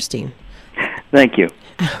Barry Silverstein. Thank you.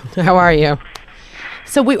 How are you?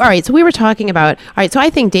 So we were talking about, so I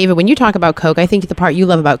think, David, when you talk about Coke, I think the part you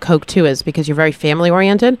love about Coke too is because you're very family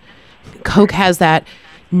oriented. Coke has that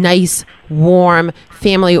nice, warm,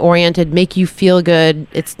 family oriented, make you feel good.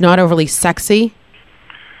 It's not overly sexy.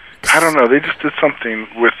 I don't know. They just did something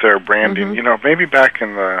with their branding. Mm-hmm. You know, maybe back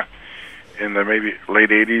in the maybe late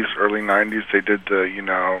 80s, early 90s, they did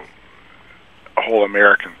a whole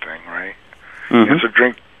American thing, right? Mm-hmm. It's a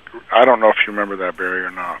drink. I don't know if you remember that, Barry,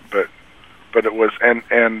 or not, but it was, and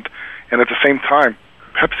at the same time,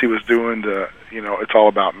 Pepsi was doing the, it's all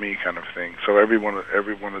about me kind of thing. So everyone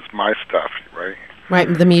is my stuff, right? Right,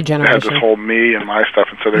 the me generation. They had this whole me and my stuff,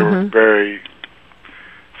 and so they were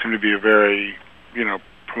seemed to be a very,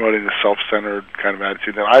 promoting the self-centered kind of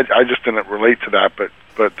attitude. And I just didn't relate to that, but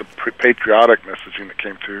the patriotic messaging that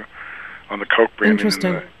came through on the Coke branding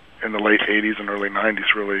in the late 80s and early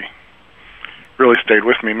 90s really stayed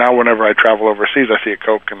with me. Now whenever I travel overseas, I see a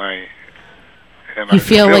Coke and you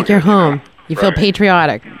feel like you're home. You feel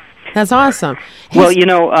patriotic. That's awesome. Well,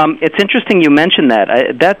 it's interesting you mentioned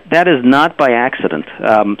that. That is not by accident.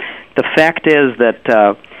 The fact is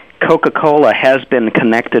that Coca-Cola has been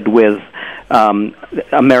connected with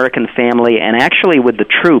American family and actually with the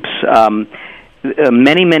troops.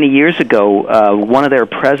 Many, many years ago, one of their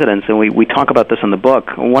presidents, and we talk about this in the book,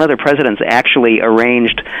 one of their presidents actually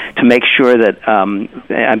arranged to make sure that,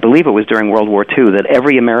 I believe it was during World War II, that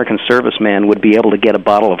every American serviceman would be able to get a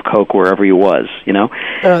bottle of Coke wherever he was, Oh,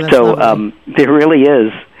 that's so lovely. There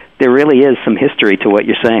really is some history to what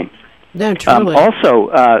you're saying. No, truly. Also,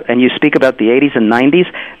 and you speak about the 80s and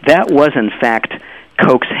 90s, that was in fact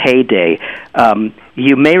Coke's heyday.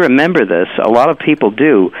 You may remember this, a lot of people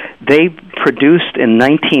do. They produced in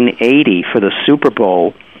 1980 for the Super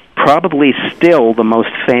Bowl probably still the most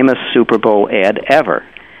famous Super Bowl ad ever.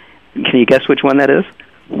 Can you guess which one that is?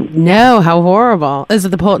 No, how horrible. Is it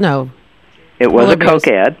the Polar? No. It was a Coke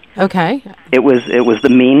ad. Okay. It was the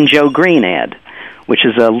Mean Joe Green ad, which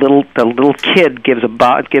is the little kid gives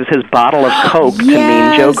his bottle of Coke to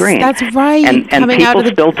Mean Joe Green. That's right. And people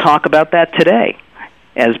still talk about that today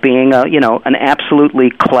as being an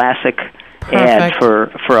absolutely classic ad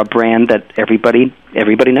for a brand that everybody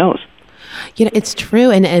knows. It's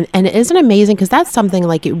true, and isn't it amazing? Because that's something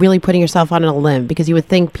like really putting yourself on a limb, because you would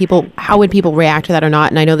think how would people react to that or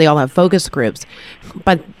not? And I know they all have focus groups,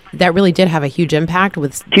 but that really did have a huge impact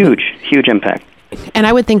with huge impact. And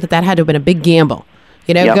I would think that had to have been a big gamble.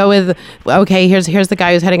 Go with, okay, here's the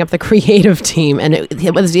guy who's heading up the creative team, and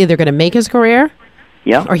it was either going to make his career,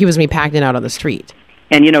 or he was going to be packed in out on the street.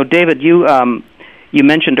 And David, you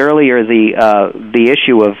mentioned earlier the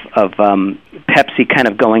issue of Pepsi kind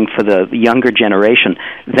of going for the younger generation.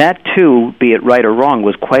 That too, be it right or wrong,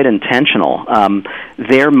 was quite intentional.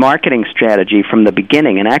 Their marketing strategy from the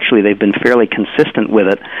beginning, and actually they've been fairly consistent with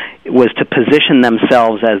it, was to position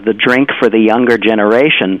themselves as the drink for the younger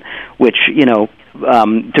generation, which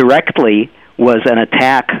directly was an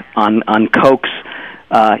attack on Coke's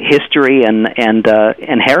history and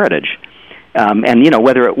heritage. And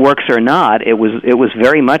whether it works or not, it was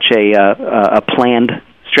very much a planned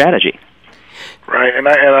strategy. Right, and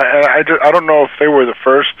I don't know if they were the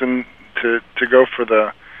first to go for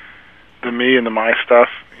the me and the my stuff,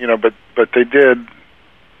 but they did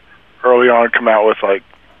early on come out with like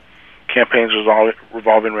campaigns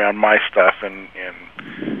revolving around my stuff and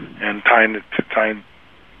tying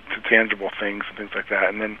to tangible things and things like that,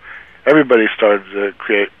 and then everybody started to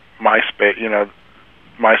create MySpace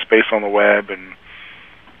on the web and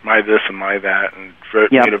my this and my that, and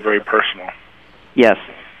made it very personal. Yes,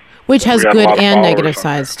 which has good and negative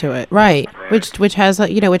sides to it, right? Which has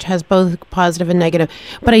which has both positive and negative.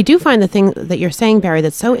 But I do find the thing that you're saying, Barry,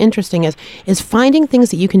 that's so interesting is finding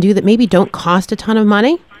things that you can do that maybe don't cost a ton of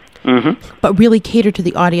money, but really cater to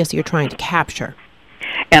the audience that you're trying to capture.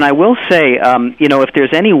 And I will say, if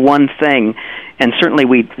there's any one thing, and certainly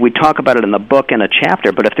we talk about it in the book in a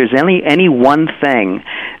chapter, but if there's any one thing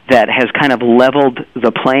that has kind of leveled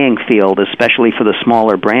the playing field, especially for the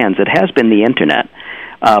smaller brands, it has been the Internet.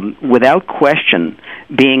 Without question,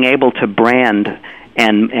 being able to brand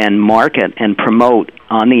and market and promote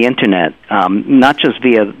on the Internet, not just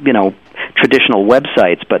via traditional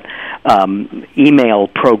websites, but email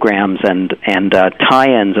programs and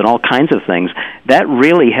tie-ins and all kinds of things, that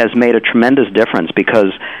really has made a tremendous difference,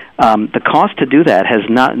 because the cost to do that has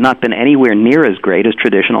not been anywhere near as great as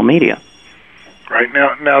traditional media. Right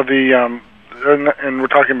now the and we're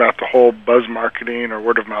talking about the whole buzz marketing or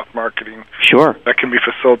word of mouth marketing. Sure. That can be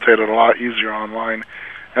facilitated a lot easier online.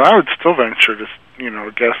 And I would still venture to,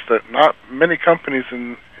 guess that not many companies,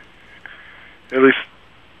 at least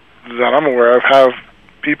that I'm aware of, have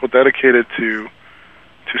people dedicated to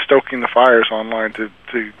stoking the fires online, to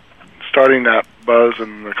starting that buzz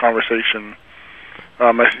and the conversation.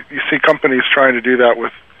 You see companies trying to do that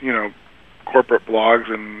with, corporate blogs,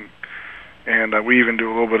 and we even do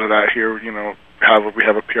a little bit of that here. We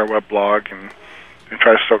have a PR Web blog and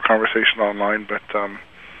try to stoke conversation online. But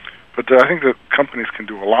I think that companies can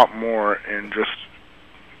do a lot more in just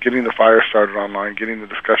getting the fire started online, getting the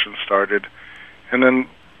discussion started, and then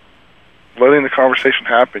letting the conversation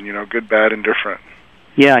happen. Good, bad, and different.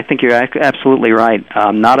 Yeah, I think you're absolutely right.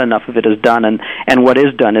 Not enough of it is done, and what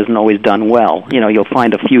is done isn't always done well. You'll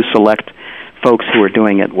find a few select folks who are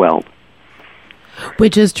doing it well.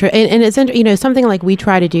 Which is true, and it's something like we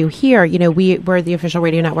try to do here. We're the official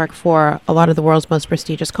radio network for a lot of the world's most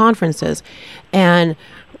prestigious conferences, and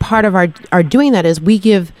part of our doing that is we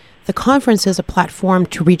give the conferences a platform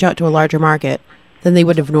to reach out to a larger market than they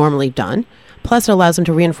would have normally done. Plus, it allows them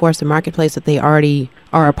to reinforce the marketplace that they already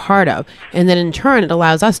are a part of, and then in turn, it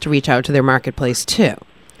allows us to reach out to their marketplace too.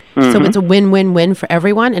 Mm-hmm. So it's a win-win-win for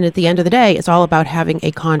everyone, and at the end of the day, it's all about having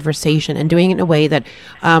a conversation and doing it in a way that,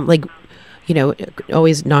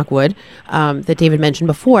 always knock wood, that David mentioned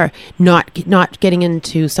before, not getting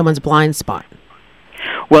into someone's blind spot.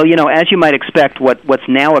 Well, as you might expect, what's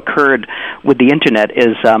now occurred with the Internet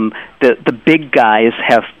is the big guys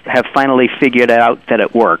have finally figured out that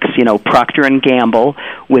it works. Procter & Gamble,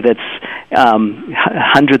 with its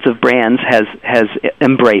hundreds of brands, has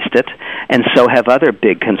embraced it, and so have other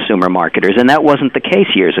big consumer marketers. And that wasn't the case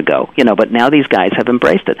years ago, but now these guys have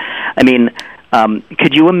embraced it. I mean,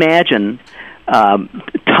 could you imagine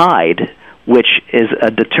Tide, which is a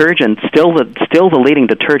detergent, still the leading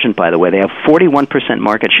detergent, by the way. They have 41%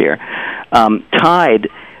 market share. Tide,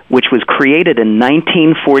 which was created in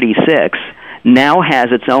 1946, now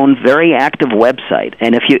has its own very active website.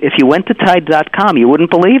 And if you went to Tide.com, you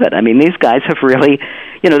wouldn't believe it. I mean, these guys have really,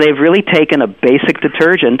 they've really taken a basic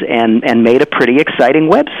detergent and made a pretty exciting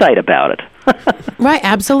website about it. Right,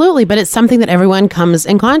 absolutely. But it's something that everyone comes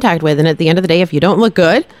in contact with. And at the end of the day, if you don't look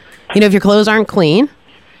good, if your clothes aren't clean,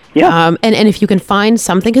 yeah. And if you can find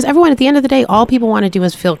something, because everyone, at the end of the day, all people want to do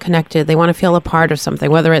is feel connected. They want to feel a part of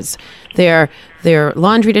something, whether it's their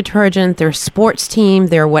laundry detergent, their sports team,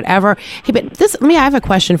 their whatever. Hey, but I have a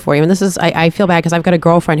question for you. And this is, I feel bad because I've got a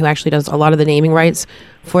girlfriend who actually does a lot of the naming rights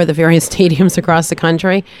for the various stadiums across the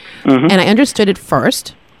country. Mm-hmm. And I understood it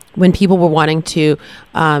first when people were wanting to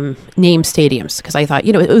name stadiums, because I thought,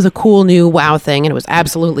 it was a cool new wow thing, and it was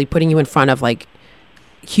absolutely putting you in front of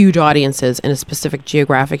huge audiences in a specific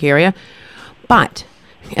geographic area. But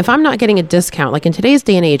if I'm not getting a discount, like in today's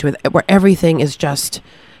day and age where everything is just,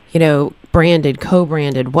 branded,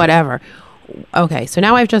 co-branded, whatever. Okay, so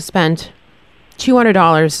now I've just spent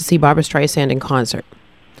 $200 to see Barbra Streisand in concert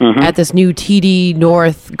at this new TD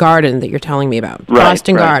North Garden that you're telling me about,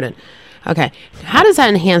 Boston Garden. Okay, how does that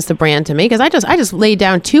enhance the brand to me? Because I just laid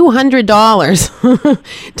down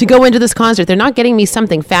 $200 to go into this concert. They're not getting me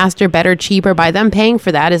something faster, better, cheaper. By them paying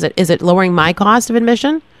for that, is it lowering my cost of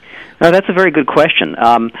admission? No, that's a very good question.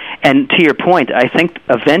 And to your point, I think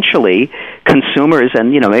eventually consumers,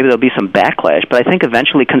 and maybe there'll be some backlash, but I think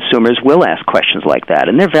eventually consumers will ask questions like that,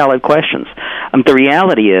 and they're valid questions. The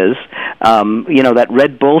reality is, that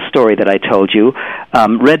Red Bull story that I told you,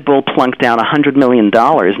 Red Bull plunked down $100 million,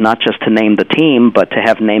 not just to name the team, but to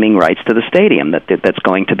have naming rights to the stadium that's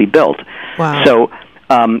going to be built. Wow. So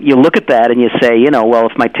you look at that and you say, well,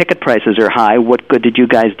 if my ticket prices are high, what good did you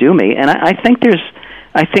guys do me? And I think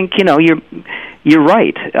you're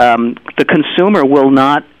right. The consumer will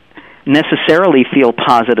not necessarily feel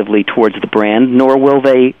positively towards the brand, nor will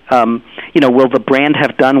they, will the brand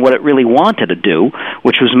have done what it really wanted to do,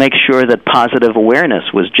 which was make sure that positive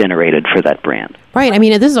awareness was generated for that brand. Right. I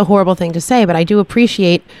mean, this is a horrible thing to say, but I do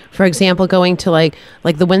appreciate, for example, going to like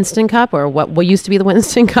the Winston Cup, or what used to be the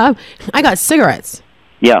Winston Cup. I got cigarettes.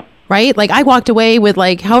 Yeah. Right? I walked away with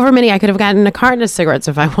however many I could have gotten a carton of cigarettes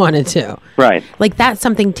if I wanted to. Right. That's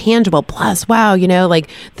something tangible. Plus, wow, they're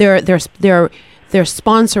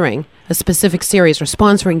sponsoring a specific series or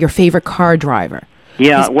sponsoring your favorite car driver.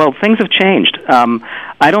 Yeah, well, things have changed.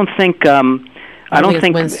 I don't think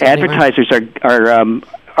advertisers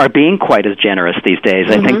are being quite as generous these days.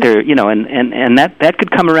 I think they're, and that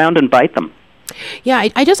could come around and bite them. Yeah,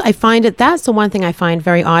 I find that's the one thing I find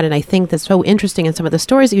very odd, and I think that's so interesting in some of the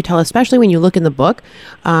stories that you tell, especially when you look in the book.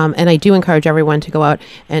 And I do encourage everyone to go out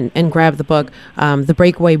and grab the book, The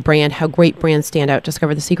Breakaway Brand, How Great Brands Stand Out,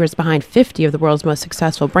 Discover the Secrets Behind 50 of the World's Most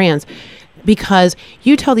Successful Brands, because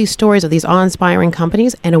you tell these stories of these awe-inspiring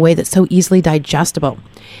companies in a way that's so easily digestible.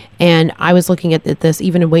 And I was looking at this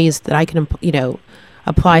even in ways that I can,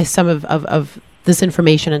 apply some of this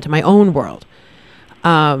information into my own world.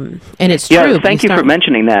 And it's true. Yeah, thank you for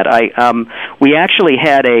mentioning that. We actually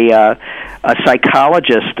had a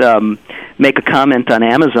psychologist make a comment on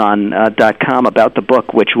Amazon.com about the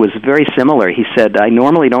book, which was very similar. He said, "I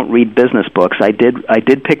normally don't read business books. I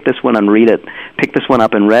did pick this one and pick this one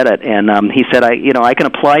up and read it." And he said, I can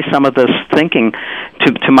apply some of this thinking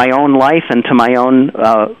to my own life and to my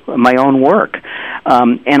own work.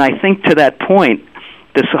 And I think to that point,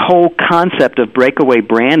 this whole concept of breakaway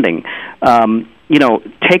branding.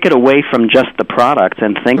 Take it away from just the product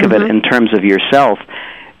and think of it in terms of yourself.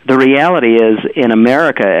 The reality is, in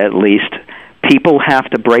America at least, people have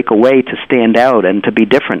to break away to stand out and to be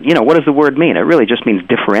different. What does the word mean? It really just means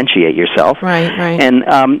differentiate yourself. Right. And,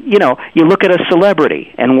 you look at a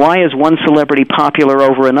celebrity, and why is one celebrity popular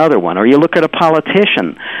over another one? Or you look at a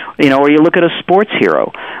politician, or you look at a sports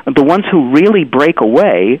hero. The ones who really break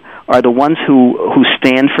away are the ones who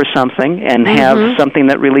stand for something and have something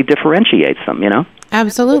that really differentiates them,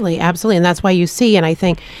 Absolutely. And that's why you see, and I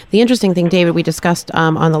think the interesting thing, David, we discussed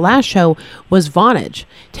on the last show was Vonage,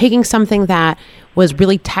 taking something that was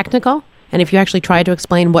really technical. And if you actually tried to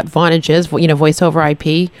explain what Vonage is, voice over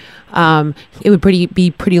IP, it would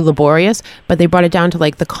be pretty laborious. But they brought it down to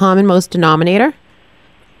like the common most denominator,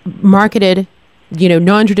 marketed,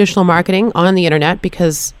 non-traditional marketing on the internet,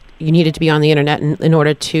 because you needed to be on the internet in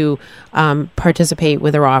order to participate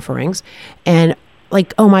with their offerings. And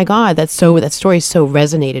like, oh my God, that story so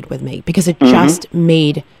resonated with me because it just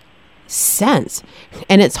made sense.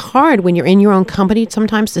 And it's hard when you're in your own company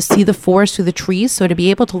sometimes to see the forest through the trees. So to be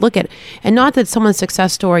able to look at, and not that someone's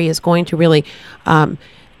success story is going to really,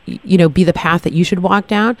 be the path that you should walk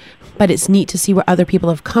down, but it's neat to see where other people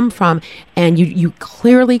have come from. And you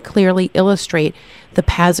clearly illustrate the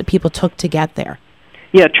paths that people took to get there.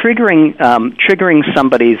 Yeah, triggering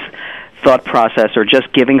somebody's thought process or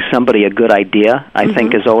just giving somebody a good idea, I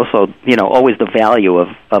think, is also always the value of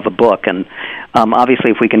a book. And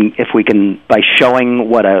obviously, if we can by showing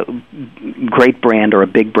what a great brand or a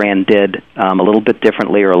big brand did a little bit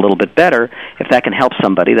differently or a little bit better, if that can help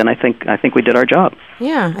somebody, then I think we did our job.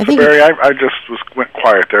 Yeah, I think. Barry, I just went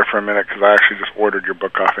quiet there for a minute because I actually just ordered your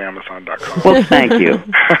book off Amazon.com. Well, thank you.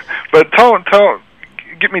 But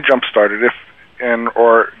get me jump started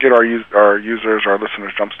or get our users, our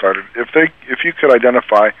listeners jump started. If you could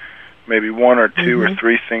identify maybe one or two or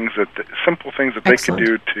three things simple things that they could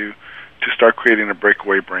do to start creating a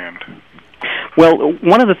breakaway brand. Well,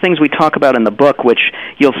 one of the things we talk about in the book, which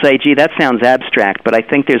you'll say, "Gee, that sounds abstract," but I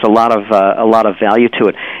think there's a lot of value to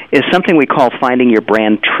it, is something we call finding your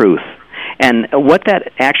brand truth. And what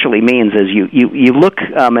that actually means is you look,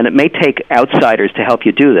 and it may take outsiders to help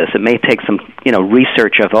you do this. It may take some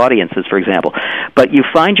research of audiences, for example. But you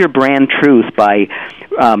find your brand truth by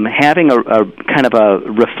having a kind of a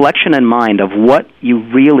reflection in mind of what you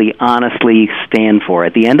really honestly stand for.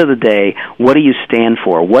 At the end of the day, what do you stand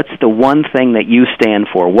for? What's the one thing that you stand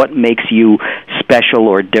for? What makes you special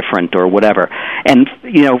or different or whatever? And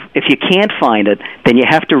if you can't find it, then you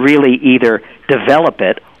have to really either develop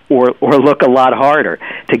it or look a lot harder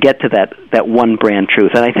to get to that one brand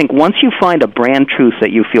truth. And I think once you find a brand truth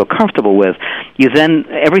that you feel comfortable with,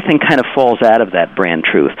 everything kind of falls out of that brand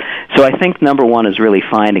truth. So I think number one is really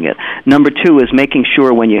finding it. Number two is making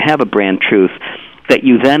sure when you have a brand truth that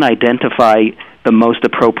you then identify the most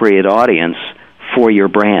appropriate audience for your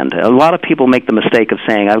brand. A lot of people make the mistake of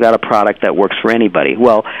saying, "I've got a product that works for anybody."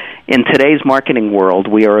 Well, in today's marketing world,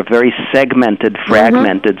 we are a very segmented,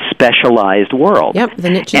 fragmented, specialized world. Yep, the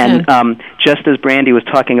niche. And just as Brandy was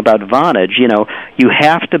talking about Vonage, you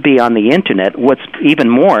have to be on the internet. What's even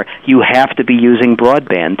more, you have to be using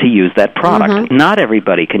broadband to use that product. Not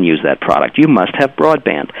everybody can use that product. You must have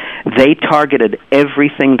broadband. They targeted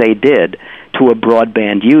everything they did to a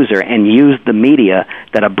broadband user and used the media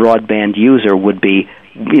that a broadband user would be,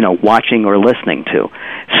 watching or listening to.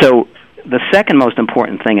 So the second most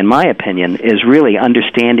important thing, in my opinion, is really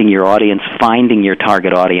understanding your audience, finding your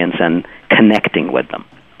target audience, and connecting with them.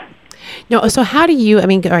 No, so how do you, all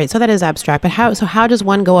right, so that is abstract, but how does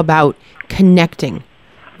one go about connecting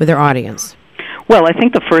with their audience? Well, I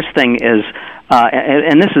think the first thing is,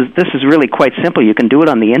 and this is really quite simple. You can do it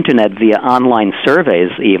on the internet via online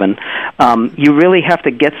surveys even. You really have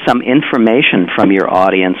to get some information from your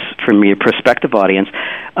audience, from your prospective audience.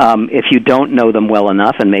 If you don't know them well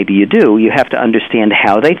enough, and maybe you do, you have to understand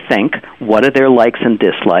how they think, what are their likes and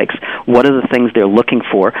dislikes, what are the things they're looking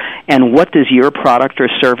for, and what does your product or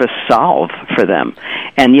service solve for them.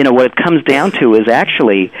 And, what it comes down to is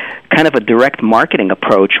actually kind of a direct marketing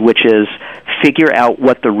approach, which is figure out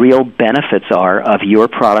what the real benefits are of your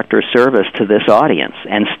product or service to this audience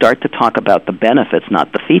and start to talk about the benefits,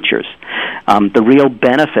 not the features. The real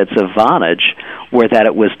benefits of Vonage were that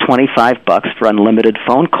it was $25 for unlimited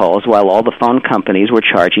phone calls while all the phone companies were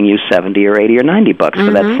charging you $70 or $80 or $90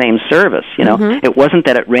 for that same service. It wasn't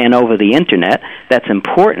that it ran over the internet. That's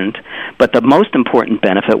important, but the most important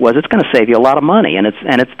benefit was it's going to save you a lot of money, and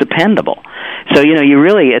it's dependable. So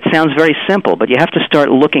it sounds very simple, but you have to start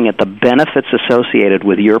looking at the benefits associated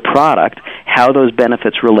with your product, how those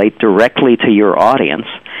benefits relate directly to your audience,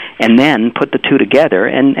 and then put the two together,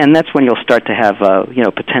 and that's when you'll start to have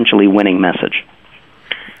a potentially winning message.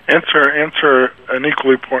 Answer an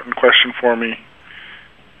equally important question for me.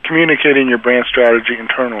 Communicating your brand strategy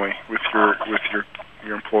internally with your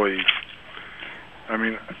employees. I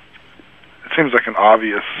mean, it seems like an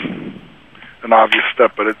obvious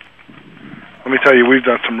step, but let me tell you, we've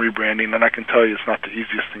done some rebranding, and I can tell you it's not the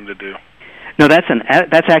easiest thing to do. No,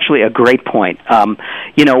 that's actually a great point.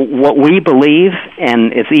 What we believe,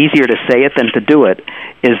 and it's easier to say it than to do it,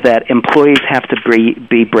 is that employees have to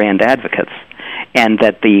be brand advocates, and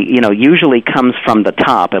that usually comes from the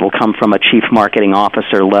top. It'll come from a chief marketing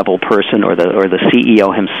officer level person or the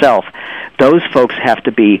CEO himself. Those folks have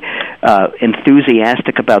to be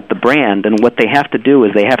enthusiastic about the brand, and what they have to do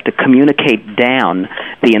is they have to communicate down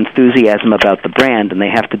the enthusiasm about the brand, and they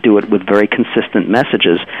have to do it with very consistent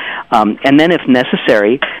messages. And then, if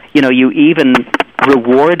necessary, you even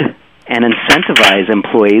reward and incentivize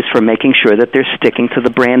employees for making sure that they're sticking to the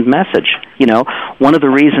brand message. One of the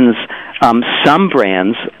reasons some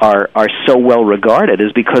brands are so well regarded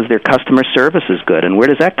is because their customer service is good. And where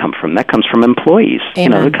does that come from? That comes from employees.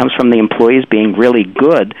 Amen. It comes from the employees being really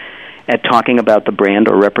good at talking about the brand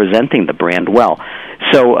or representing the brand well.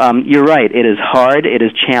 So you're right. It is hard. It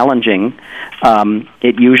is challenging.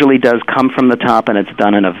 It usually does come from the top, and it's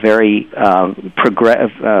done in a very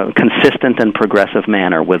consistent and progressive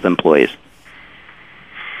manner with employees.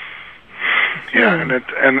 Yeah, and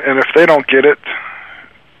if they don't get it,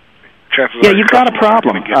 chances are you've got a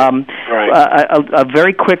problem. Right. A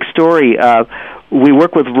very quick story. We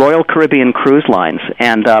work with Royal Caribbean Cruise Lines,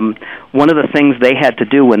 and one of the things they had to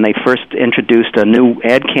do when they first introduced a new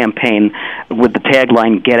ad campaign with the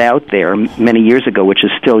tagline "Get Out There" many years ago, which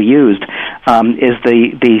is still used, is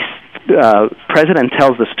the president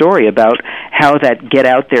tells the story about how that "Get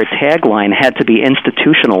Out There" tagline had to be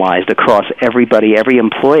institutionalized across everybody, every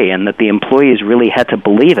employee, and that the employees really had to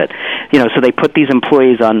believe it. So they put these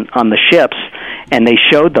employees on the ships, and they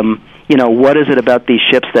showed them, what is it about these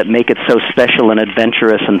ships that make it so special and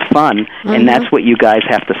adventurous and fun, and that's what you guys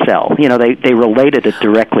have to sell. They related it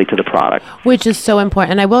directly to the product. Which is so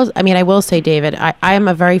important. And I will say, David, I am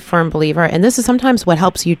a very firm believer, and this is sometimes what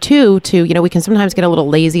helps you too, we can sometimes get a little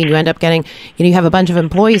lazy, and you end up getting, you have a bunch of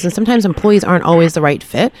employees, and sometimes employees aren't always the right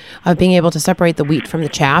fit of being able to separate the wheat from the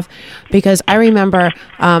chaff. Because I remember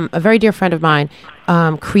a very dear friend of mine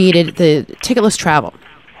created the ticketless travel.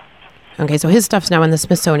 Okay, so his stuff's now in the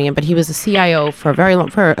Smithsonian, but he was the CIO for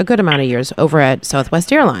a good amount of years over at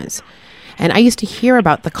Southwest Airlines. And I used to hear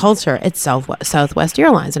about the culture at Southwest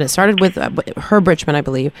Airlines, and it started with Herb Richmond, I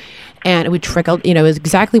believe, and it would trickle, it was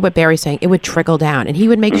exactly what Barry's saying, it would trickle down, and he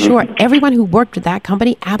would make sure everyone who worked at that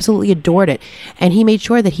company absolutely adored it, and he made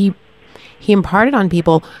sure that he imparted on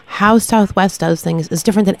people how Southwest does things is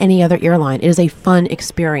different than any other airline. It is a fun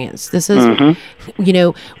experience. This is,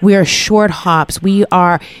 we are short hops. We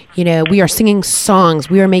are singing songs.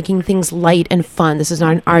 We are making things light and fun. This is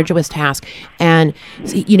not an arduous task. And,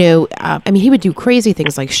 he would do crazy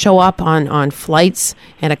things like show up on flights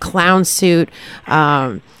in a clown suit.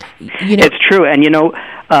 It's true. And,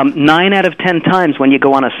 9 out of 10 times when you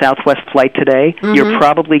go on a Southwest flight today, you're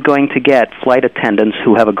probably going to get flight attendants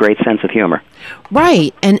who have a great sense of humor.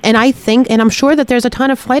 Right. And I think, and I'm sure that there's a ton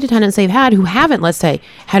of flight attendants they've had who haven't, let's say,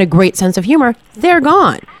 had a great sense of humor. They're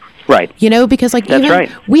gone. Right. Because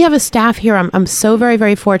we have a staff here. I'm so very,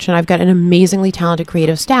 very fortunate. I've got an amazingly talented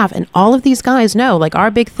creative staff, and all of these guys know, our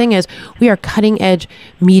big thing is we are cutting edge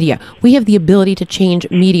media. We have the ability to change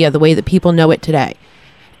media the way that people know it today.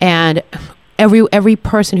 And every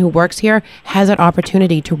person who works here has that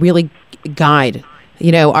opportunity to really guide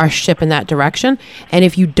our ship in that direction. And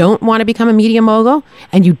if you don't want to become a media mogul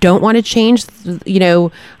and you don't want to change, you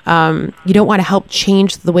don't want to help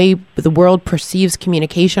change the way the world perceives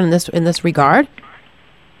communication in this regard,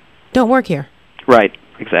 don't work here. Right.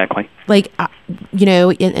 Exactly.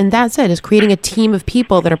 And that's it, is creating a team of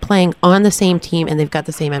people that are playing on the same team and they've got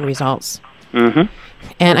the same end results. Mm-hmm.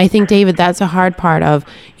 And I think, David, that's a hard part of,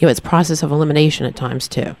 its process of elimination at times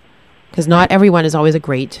too. Because not everyone is always a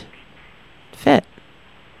great fit.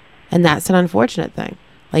 And that's an unfortunate thing.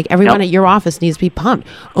 Like, everyone at your office needs to be pumped.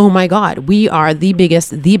 Oh my God, we are the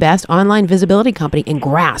biggest, the best online visibility company, and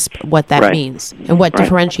grasp what that means and what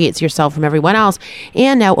differentiates yourself from everyone else.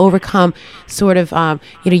 And now overcome sort of,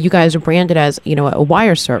 you guys are branded as, a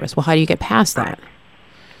wire service. Well, how do you get past that?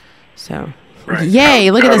 So, yay,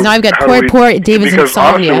 look at this. Now I've got poor David's because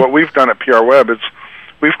insomnia. Honestly, what we've done at PR Web is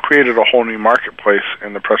we've created a whole new marketplace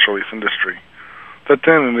in the press release industry that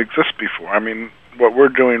didn't exist before. I mean, what we're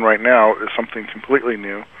doing right now is something completely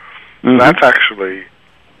new. Mm-hmm. And that's actually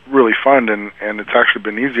really fun, and it's actually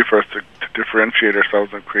been easy for us to differentiate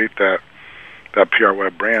ourselves and create that PR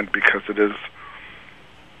Web brand, because it is,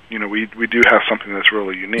 we do have something that's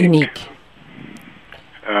really unique.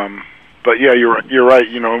 But yeah, you're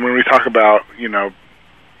right. When we talk about direct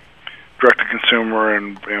to consumer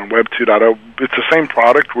and Web 2.0, it's the same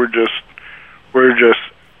product. We're just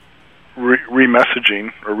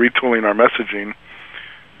re-messaging or retooling our messaging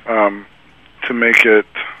to make it.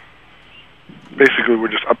 Basically, we're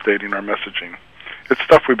just updating our messaging. It's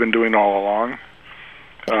stuff we've been doing all along.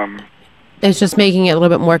 It's just making it a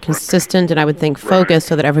little bit more consistent, and I would think focused,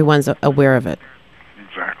 so that everyone's aware of it.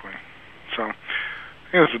 Exactly. So, I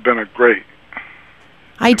think this has been a great.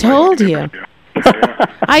 I told you.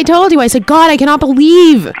 I told you. I said, God, I cannot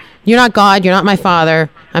believe you're not God. You're not my father.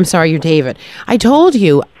 I'm sorry, you're David. I told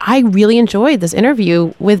you. I really enjoyed this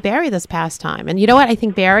interview with Barry this past time. And you know what? I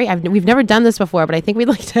think, Barry, we've never done this before, but I think we'd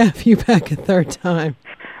like to have you back a third time.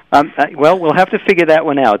 Well, we'll have to figure that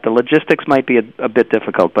one out. The logistics might be a bit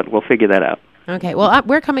difficult, but we'll figure that out. Okay. Well,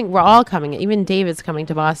 we're coming. We're all coming. Even David's coming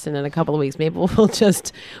to Boston in a couple of weeks. Maybe we'll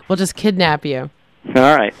just kidnap you.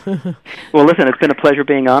 All right. Well, listen, it's been a pleasure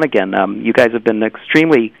being on again. You guys have been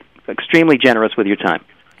extremely generous with your time.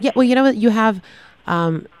 Yeah. Well, you know what? You have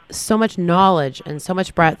so much knowledge and so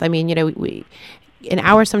much breadth. I mean, an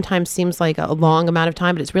hour sometimes seems like a long amount of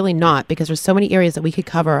time, but it's really not, because there's so many areas that we could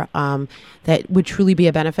cover that would truly be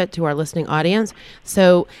a benefit to our listening audience.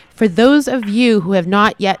 So for those of you who have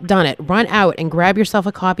not yet done it, run out and grab yourself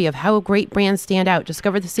a copy of How Great Brands Stand Out.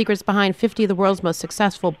 Discover the secrets behind 50 of the world's most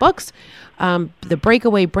successful books. The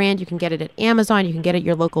Breakaway brand, you can get it at Amazon. You can get it at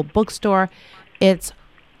your local bookstore. It's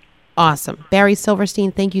awesome. Barry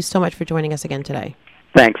Silverstein, thank you so much for joining us again today.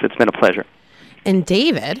 Thanks. It's been a pleasure. And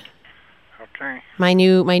David... Okay.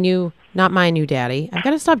 Not my new daddy. I've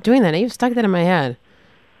got to stop doing that. You've stuck that in my head.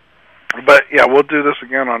 But yeah, we'll do this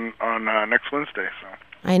again on next Wednesday. So.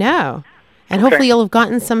 I know, and hopefully you'll have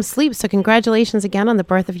gotten some sleep. So congratulations again on the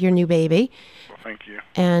birth of your new baby. Well, thank you.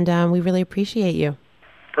 And we really appreciate you.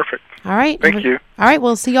 Perfect. All right. Thank you. All right.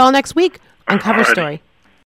 We'll see you all next week on Cover Story.